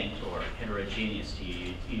distinct or heterogeneous, to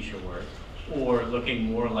use your word, or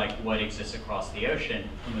looking more like what exists across the ocean,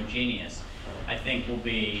 homogeneous, I think will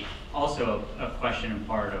be also a question and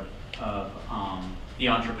part of the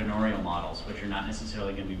entrepreneurial models, which are not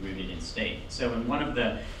necessarily going to be rooted in state. So in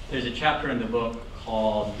there's a chapter in the book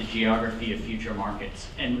called The Geography of Future Markets.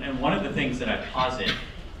 And one of the things that I posit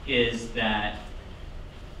is that,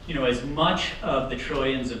 you know, as much of the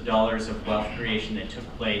trillions of dollars of wealth creation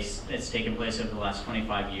that's taken place over the last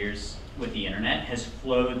 25 years with the internet has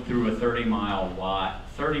flowed through a 30-mile long,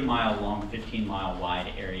 15-mile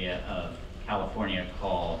wide area of California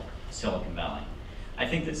called Silicon Valley. I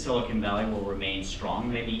think that Silicon Valley will remain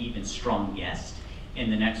strong, maybe even strongest, in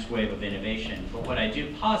the next wave of innovation. But what I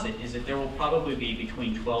do posit is that there will probably be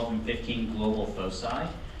between 12 and 15 global foci,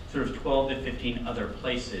 sort of 12 to 15 other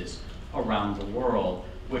places around the world,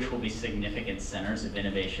 which will be significant centers of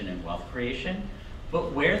innovation and wealth creation.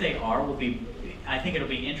 But where they are will be, I think it'll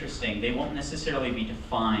be interesting, they won't necessarily be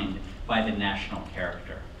defined by the national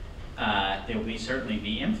character. They will certainly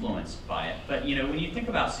be influenced by it. But, you know, when you think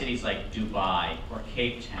about cities like Dubai or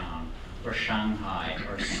Cape Town or Shanghai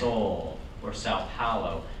or Seoul or Sao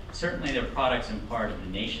Paulo, certainly they're products and part of the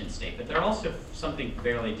nation state, but they're also something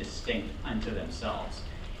fairly distinct unto themselves.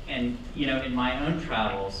 And, you know, in my own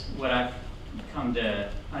travels, what I've come to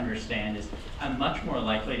understand is I'm much more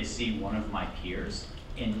likely to see one of my peers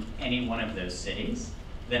in any one of those cities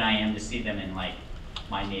than I am to see them in, like,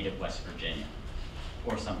 my native West Virginia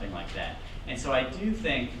or something like that. And so I do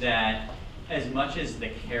think that as much as the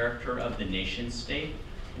character of the nation state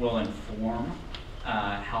will inform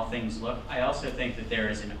how things look, I also think that there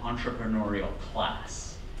is an entrepreneurial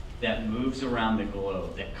class that moves around the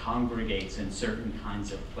globe, that congregates in certain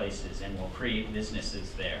kinds of places and will create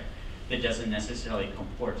businesses there, that doesn't necessarily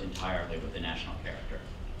comport entirely with the national character.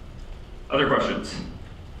 Other questions?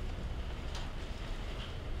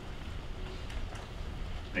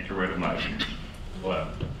 Make your way to the mic. Hello,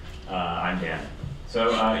 I'm Dan.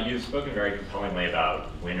 So you've spoken very compellingly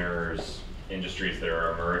about winners, industries that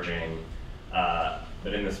are emerging,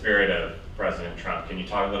 but in the spirit of President Trump, can you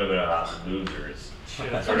talk a little bit about losers? Sort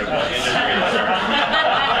of industries that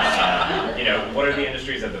are, you know, what are the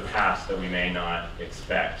industries of the past that we may not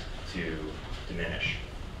expect to diminish?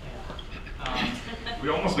 We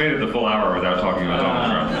almost made it the full hour without talking about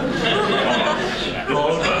Donald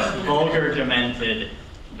Trump. Vulgar, demented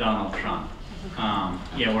Donald Trump.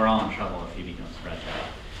 Yeah, we're all in trouble if he becomes president.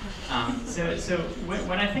 So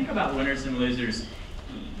when I think about winners and losers,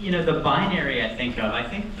 you know, the binary I think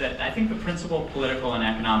the principal political and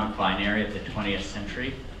economic binary of the 20th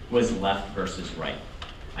century was left versus right.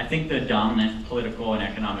 I think the dominant political and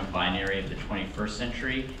economic binary of the 21st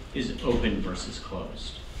century is open versus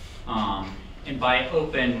closed. And by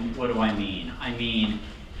open, what do I mean? I mean,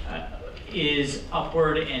 is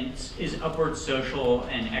upward social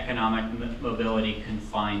and economic mobility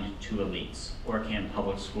confined to elites, or can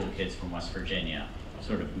public school kids from West Virginia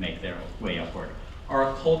sort of make their way upward?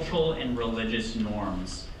 Are cultural and religious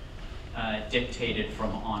norms dictated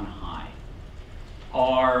from on high?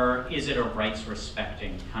 Is it a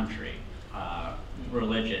rights-respecting country?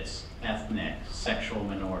 Religious, ethnic, sexual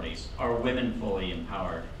minorities? Are women fully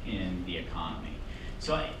empowered in the economy?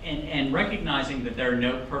 So, and recognizing that there are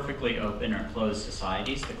no perfectly open or closed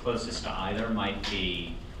societies, the closest to either might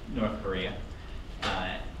be North Korea,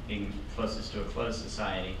 being closest to a closed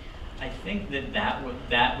society. I think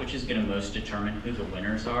that which is going to most determine who the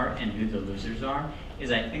winners are and who the losers are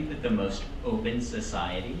is I think that the most open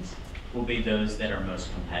societies will be those that are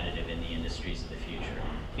most competitive in the industries of the future.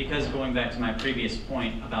 Because going back to my previous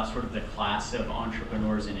point about sort of the class of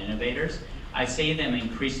entrepreneurs and innovators, I say them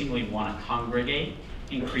increasingly want to congregate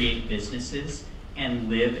and create businesses and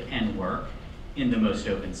live and work in the most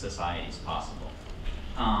open societies possible.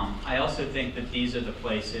 I also think that these are the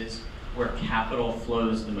places where capital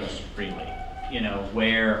flows the most freely. You know,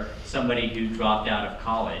 where somebody who dropped out of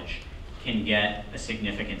college can get a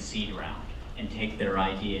significant seed round and take their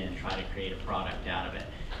idea and try to create a product out of it.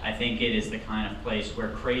 I think it is the kind of place where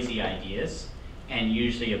crazy ideas, and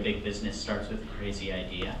usually a big business starts with a crazy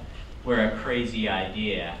idea, where a crazy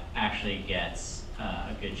idea actually gets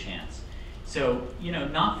a good chance. So, you know,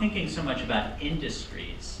 not thinking so much about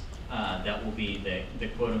industries that will be the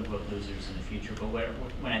quote-unquote losers in the future, but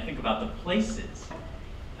when I think about the places,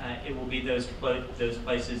 it will be those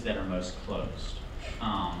places that are most closed.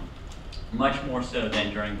 Much more so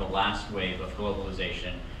than during the last wave of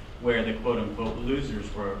globalization, where the quote-unquote losers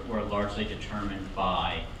were largely determined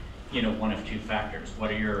by, you know, one of two factors. What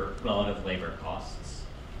are your relative labor costs?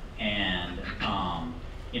 And,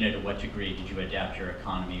 you know, to what degree did you adapt your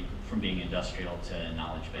economy from being industrial to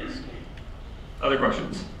knowledge-based? Other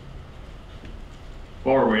questions?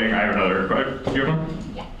 While we're waiting, I have another question. Do you have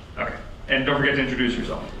one? Yeah. Okay. And don't forget to introduce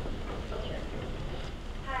yourself.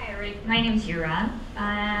 Hi, Eric. My name is Yura,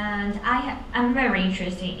 and I'm very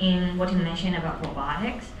interested in what you mentioned about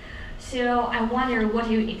robotics. So I wonder what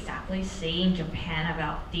you exactly see in Japan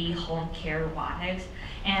about the home care robotics,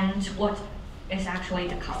 and what is actually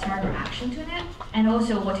the customer reaction to it, and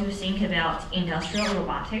also what you think about industrial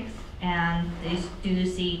robotics, and do you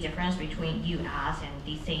see difference between US and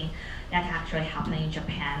the thing that actually happening in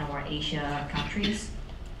Japan or Asia countries?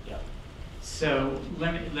 Yeah. So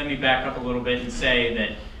let me back up a little bit and say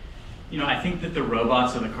that, you know, I think that the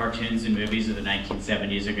robots of the cartoons and movies of the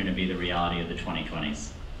 1970s are going to be the reality of the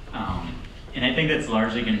 2020s. And I think that's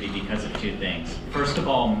largely going to be because of two things. First of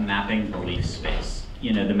all, mapping belief space.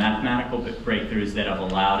 You know, the mathematical breakthroughs that have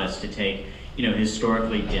allowed us to take, you know,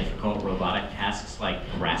 historically difficult robotic tasks like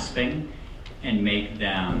grasping and make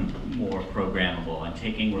them more programmable, and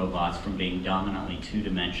taking robots from being dominantly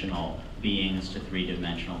two-dimensional beings to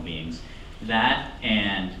three-dimensional beings. That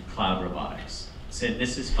and cloud robotics. So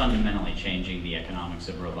this is fundamentally changing the economics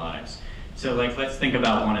of robotics. So like, let's think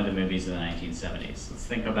about one of the movies of the 1970s.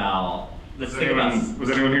 Was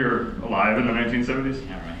anyone here alive in the 1970s?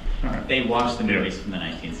 Yeah, right. All right. They watched the movies from the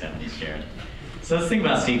 1970s, Jared. So let's think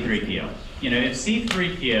about C-3PO. You know, if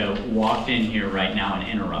C-3PO walked in here right now and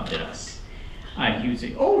interrupted us, he would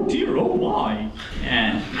say, "Oh dear, oh why,"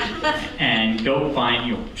 and go find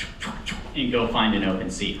an open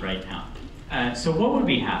seat right now. So what would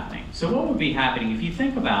be happening? So what would be happening if you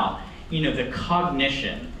think about, you know, the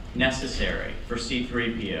cognition necessary for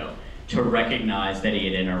C-3PO to recognize that he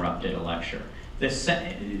had interrupted a lecture, the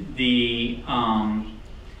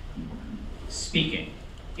speaking,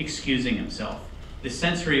 excusing himself, the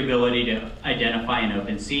sensory ability to identify an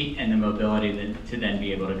open seat, and the mobility to then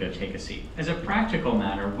be able to go take a seat. As a practical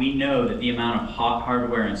matter, we know that the amount of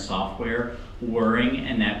hardware and software whirring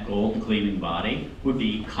in that gold gleaming body would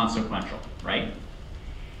be consequential, right?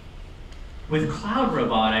 With cloud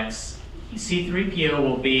robotics, C-3PO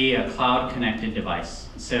will be a cloud-connected device.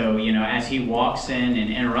 So, you know, as he walks in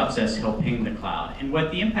and interrupts us, he'll ping the cloud. And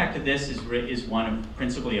what the impact of this is one of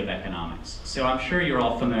principally of economics. So I'm sure you're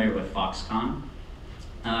all familiar with Foxconn.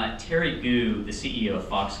 Terry Gu, the CEO of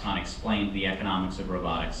Foxconn, explained the economics of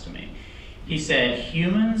robotics to me. He said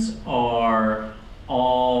humans are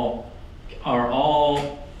little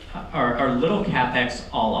capex,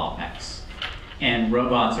 all opex, and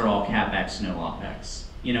robots are all capex, no opex.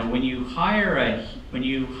 You know, when you hire a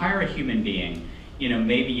human being, you know,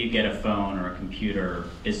 maybe you get a phone or a computer,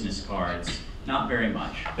 business cards, not very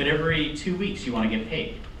much, but every 2 weeks you want to get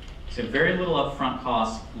paid. So very little upfront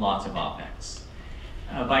costs, lots of opex.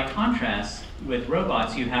 By contrast, with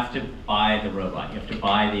robots, you have to buy the robot. You have to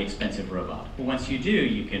buy the expensive robot. But once you do,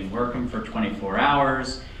 you can work him for 24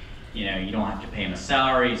 hours. You know, you don't have to pay him a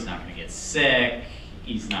salary. He's not going to get sick.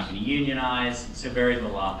 He's not going to unionize. So very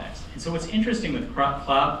little opex. And so what's interesting with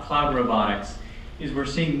cloud robotics is we're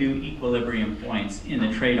seeing new equilibrium points in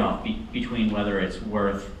the trade-off between whether it's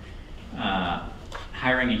worth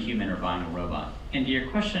hiring a human or buying a robot. And to your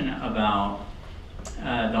question about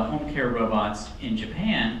the home care robots in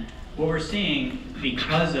Japan, what we're seeing,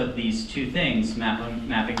 because of these two things,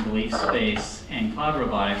 mapping belief space and cloud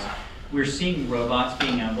robotics, we're seeing robots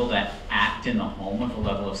being able to act in the home with a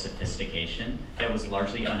level of sophistication that was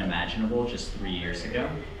largely unimaginable just 3 years ago.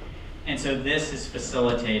 And so this has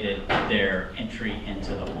facilitated their entry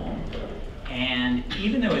into the home. And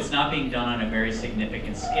even though it's not being done on a very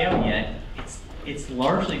significant scale yet, it's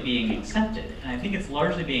largely being accepted. And I think it's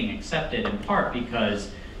largely being accepted in part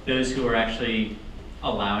because those who are actually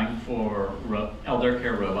allowing for elder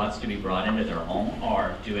care robots to be brought into their home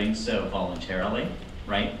are doing so voluntarily,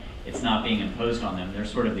 right? It's not being imposed on them. They're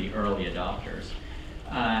sort of the early adopters.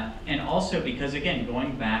 And also because, again,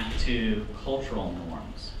 going back to cultural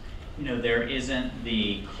norms, there isn't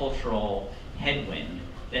the cultural headwind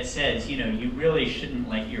that says, you really shouldn't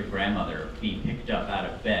let your grandmother be picked up out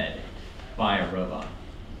of bed by a robot.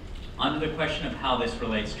 On to the question of how this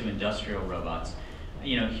relates to industrial robots.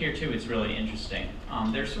 Here too, it's really interesting.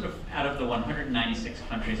 There's sort of, out of the 196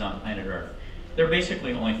 countries on planet Earth, there are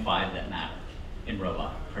basically only 5 that matter in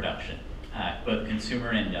robot production, both consumer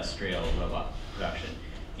and industrial robot production.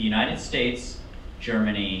 The United States,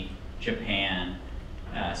 Germany, Japan,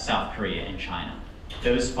 South Korea, and China.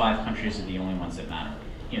 Those 5 countries are the only ones that matter.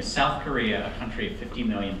 South Korea, a country of 50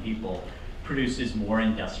 million people, produces more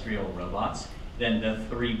industrial robots than the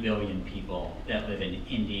 3 billion people that live in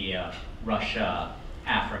India, Russia,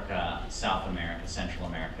 Africa, South America, Central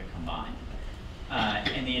America combined.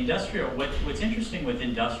 And the industrial, what's interesting with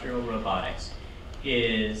industrial robotics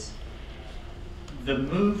is the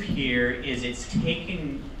move here is it's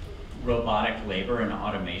taking robotic labor and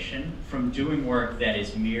automation from doing work that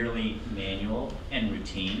is merely manual and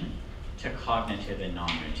routine to cognitive and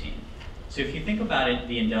non-routine. So if you think about it,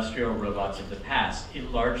 the industrial robots of the past,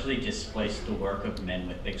 it largely displaced the work of men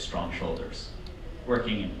with big, strong shoulders,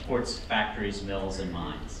 working in ports, factories, mills, and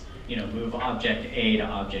mines. Move object A to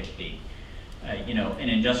object B. An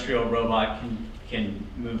industrial robot can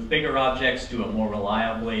move bigger objects, do it more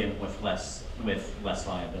reliably, and with less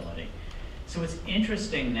liability. So what's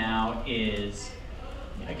interesting now is,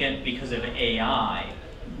 again, because of AI,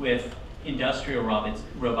 with industrial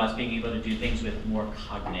robots being able to do things with more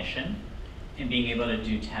cognition and being able to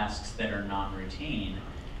do tasks that are non-routine,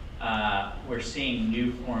 we're seeing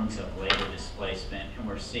new forms of labor displacement, and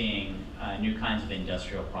we're seeing new kinds of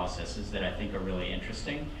industrial processes that I think are really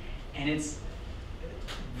interesting. And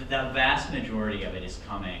the vast majority of it is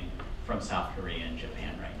coming from South Korea and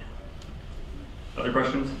Japan right now. Other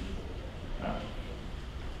questions?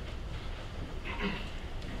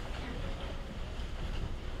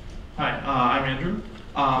 Hi, I'm Andrew.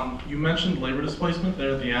 You mentioned labor displacement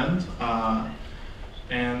there at the end,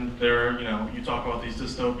 and there, you talk about these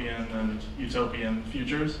dystopian and utopian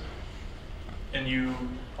futures, and you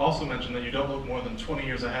also mentioned that you don't look more than 20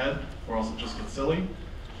 years ahead, or else it just gets silly.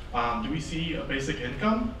 Do we see a basic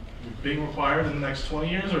income being required in the next 20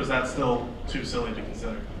 years, or is that still too silly to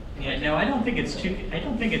consider? Yeah, no, I don't think it's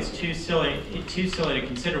too silly to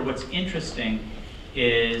consider. What's interesting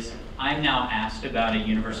is I'm now asked about a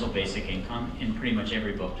universal basic income in pretty much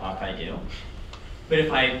every book talk I do. But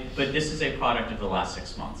this is a product of the last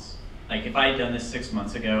 6 months. Like if I had done this 6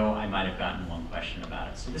 months ago, I might have gotten one question about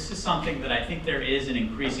it. So this is something that I think there is an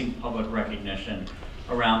increasing public recognition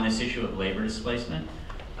around this issue of labor displacement.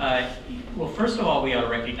 Well, first of all, we ought to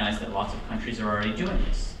recognize that lots of countries are already doing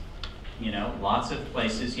this. Lots of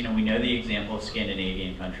places, we know the example of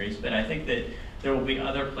Scandinavian countries, but I think that there will be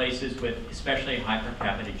other places with especially high per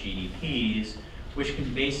capita GDPs, which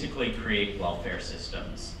can basically create welfare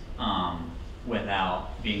systems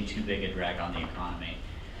without being too big a drag on the economy.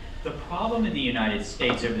 The problem in the United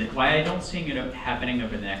States, why I don't see it happening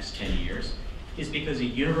over the next 10 years, is because a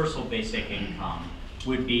universal basic income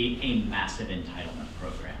would be a massive entitlement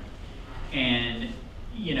program. And,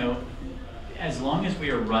 as long as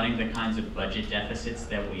we are running the kinds of budget deficits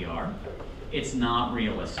that we are, it's not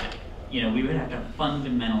realistic. We would have to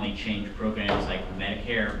fundamentally change programs like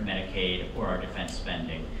Medicare, Medicaid, or our defense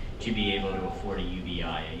spending to be able to afford a UBI,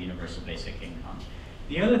 a universal basic income.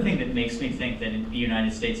 The other thing that makes me think that the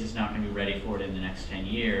United States is not going to be ready for it in the next 10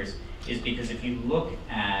 years is because if you look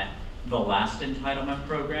at the last entitlement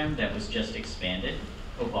program that was just expanded,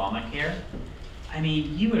 Obamacare,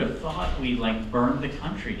 you would have thought we burned the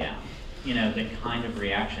country down, the kind of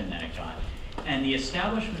reaction that it got. And the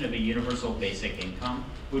establishment of a universal basic income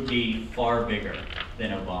would be far bigger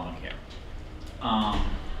than Obamacare.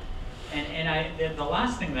 The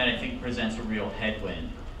last thing that I think presents a real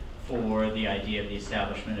headwind for the idea of the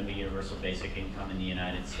establishment of a universal basic income in the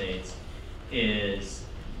United States is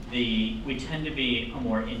we tend to be a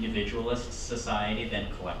more individualist society than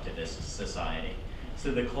collectivist society.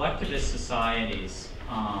 So the collectivist societies,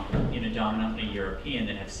 dominantly European,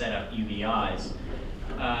 that have set up UBIs,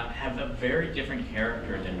 have a very different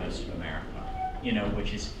character than most of America,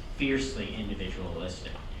 which is fiercely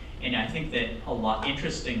individualistic. And I think that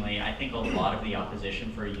interestingly, I think a lot of the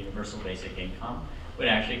opposition for a universal basic income would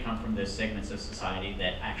actually come from those segments of society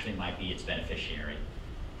that actually might be its beneficiary.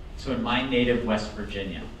 So in my native West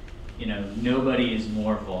Virginia, nobody is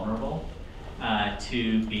more vulnerable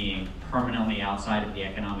to being permanently outside of the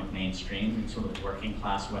economic mainstream than sort of working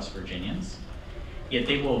class West Virginians. Yet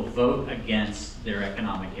they will vote against their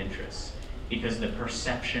economic interests because the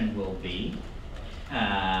perception will be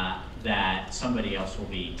that somebody else will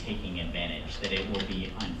be taking advantage, that it will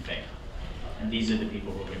be unfair. And these are the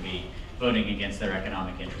people who are going to be voting against their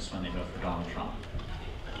economic interests when they vote for Donald Trump.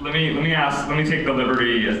 Let me take the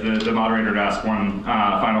liberty as the moderator to ask one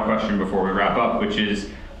final question before we wrap up, which is,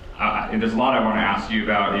 there's a lot I want to ask you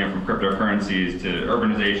about, from cryptocurrencies to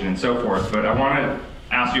urbanization and so forth, but I want to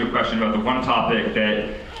ask you a question about the one topic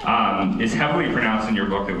that is heavily pronounced in your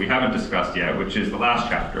book that we haven't discussed yet, which is the last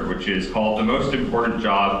chapter, which is called The Most Important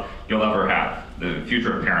Job You'll Ever Have, the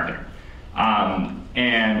Future of Parenting.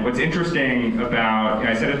 And what's interesting about,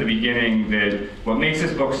 I said at the beginning that what makes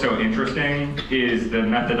this book so interesting is the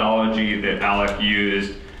methodology that Alec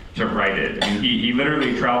used to write it. I mean, he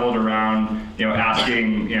literally traveled around,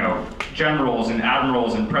 asking, generals and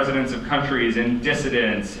admirals and presidents of countries and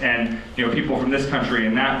dissidents and, people from this country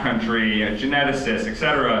and that country, geneticists, et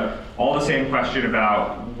cetera, all the same question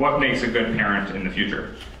about what makes a good parent in the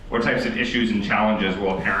future. What types of issues and challenges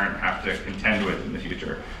will a parent have to contend with in the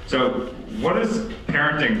future? So what does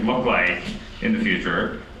parenting look like in the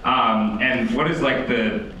future? And what is like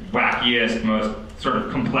the wackiest, most sort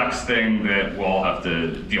of complex thing that we'll all have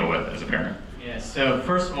to deal with as a parent? Yeah, so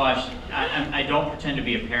first of all, I don't pretend to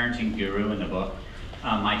be a parenting guru in the book.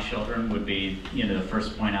 My children would be, the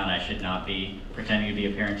first point out I should not be pretending to be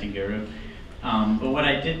a parenting guru. But what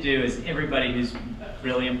I did do is everybody who's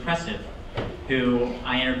really impressive, who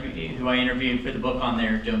I interviewed for the book on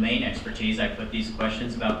their domain expertise, I put these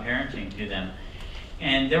questions about parenting to them.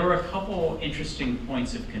 And there were a couple interesting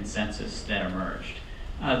points of consensus that emerged.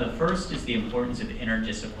 The first is the importance of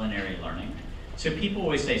interdisciplinary learning. So people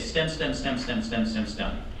always say STEM, STEM, STEM, STEM, STEM, STEM,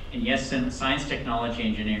 STEM. And yes, science, technology,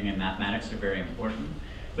 engineering, and mathematics are very important.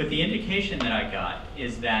 But the indication that I got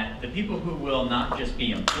is that the people who will not just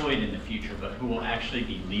be employed in the future, but who will actually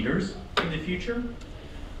be leaders in the future,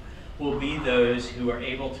 will be those who are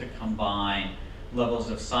able to combine levels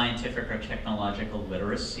of scientific or technological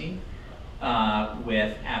literacy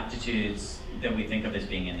with aptitudes that we think of as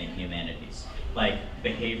being in the humanities, like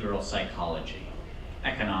behavioral psychology,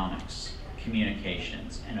 economics,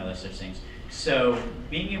 communications, and other such things. So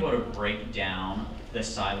being able to break down the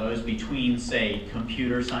silos between, say,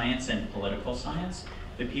 computer science and political science,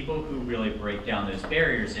 the people who really break down those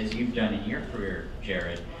barriers, as you've done in your career,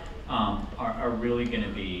 Jared, are really going to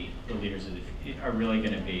be the leaders of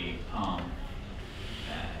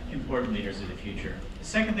important leaders of the future. The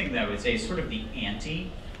second thing that I would say is sort of the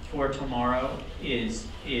ante for tomorrow is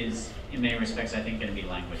in many respects, I think, going to be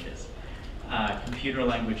languages. Computer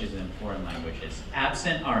languages and foreign languages.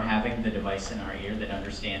 Absent our having the device in our ear that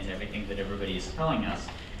understands everything that everybody is telling us,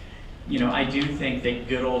 I do think that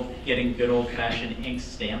getting good old-fashioned ink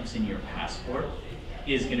stamps in your passport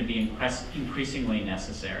is going to be increasingly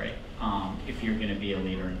necessary if you're going to be a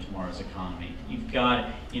leader in tomorrow's economy. You've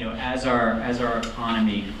got, as our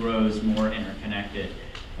economy grows more interconnected,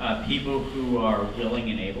 people who are willing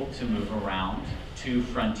and able to move around to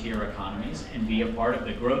frontier economies and be a part of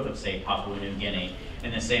the growth of, say, Papua New Guinea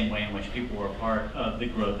in the same way in which people were a part of the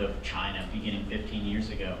growth of China beginning 15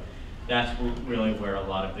 years ago. That's really where a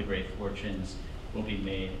lot of the great fortunes will be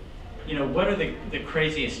made. What are the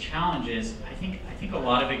craziest challenges? I think a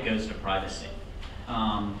lot of it goes to privacy.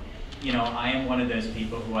 I am one of those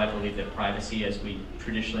people who I believe that privacy as we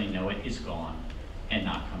traditionally know it is gone and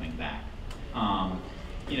not coming back.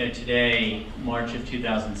 Today, March of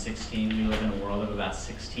 2016, we live in a world of about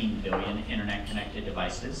 16 billion internet-connected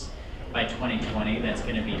devices. By 2020, that's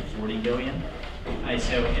going to be 40 billion.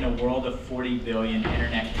 So in a world of 40 billion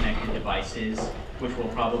internet-connected devices, which will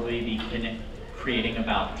probably be creating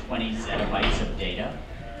about 20 zettabytes of data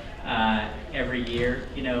every year,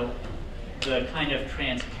 the kind of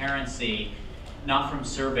transparency, not from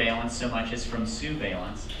surveillance so much as from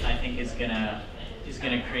surveillance, I think is going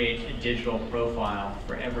to create a digital profile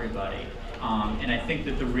for everybody. And I think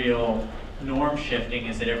that the real norm shifting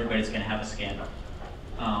is that everybody's going to have a scandal.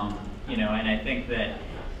 And I think that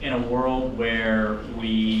in a world where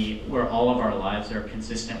all of our lives are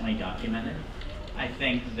consistently documented, I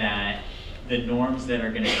think that the norms that are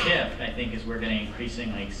going to shift, I think, is we're going to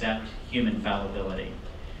increasingly accept human fallibility.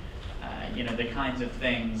 The kinds of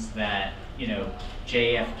things that,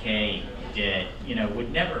 JFK did,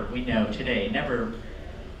 would never, we know today,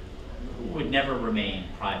 would never remain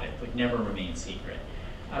private, would never remain secret.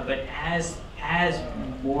 But as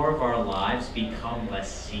more of our lives become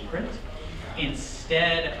less secret,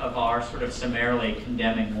 instead of our sort of summarily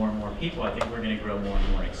condemning more and more people, I think we're going to grow more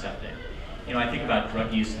and more accepting. I think about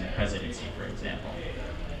drug use in the presidency, for example.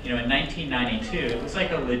 In 1992, it was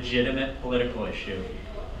like a legitimate political issue.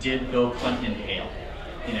 Did Bill Clinton inhale?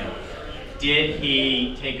 Did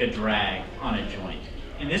he take a drag on a joint?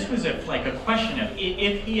 And this was like a question of,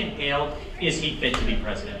 if he inhaled, is he fit to be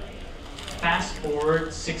president? Fast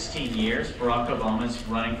forward 16 years, Barack Obama's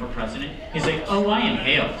running for president. He's like, oh, I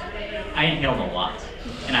inhaled. I inhaled a lot,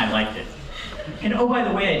 and I liked it. And oh, by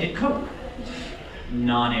the way, I did coke.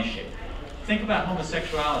 Non-issue. Think about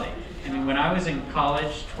homosexuality. I mean, when I was in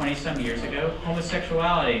college 20-some years ago,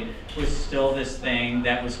 homosexuality was still this thing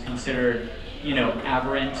that was considered,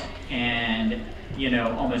 aberrant and,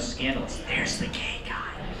 almost scandalous. There's the gay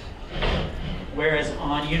guy. Whereas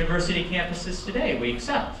on university campuses today, we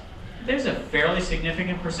accept. There's a fairly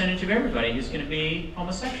significant percentage of everybody who's going to be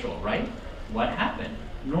homosexual, right? What happened?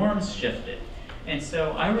 Norms shifted. And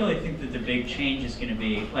so I really think that the big change is going to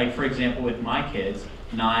be, like, for example, with my kids,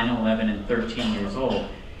 9, 11, and 13 years old,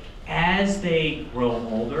 as they grow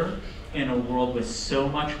older in a world with so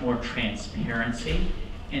much more transparency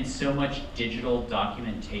and so much digital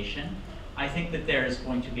documentation, I think that there is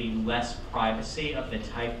going to be less privacy of the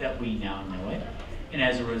type that we now know it. And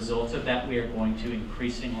as a result of that, we are going to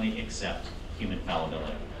increasingly accept human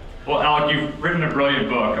fallibility. Well, Alec, you've written a brilliant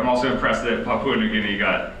book. I'm also impressed that Papua New Guinea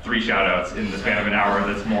got 3 shout-outs in the span of an hour.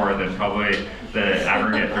 That's more than probably the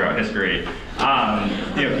aggregate throughout history.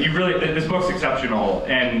 You really, this book's exceptional,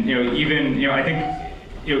 and I think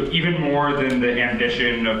even more than the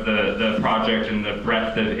ambition of the project and the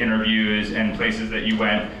breadth of interviews and places that you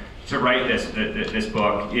went to write this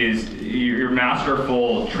book is your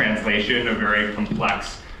masterful translation of very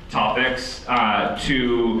complex topics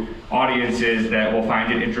to audiences that will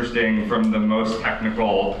find it interesting from the most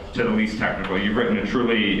technical to the least technical. You've written a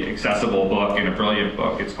truly accessible book and a brilliant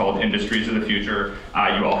book. It's called Industries of the Future.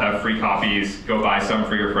 You all have free copies. Go buy some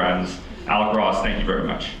for your friends. Alec Ross, thank you very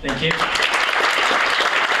much. Thank you.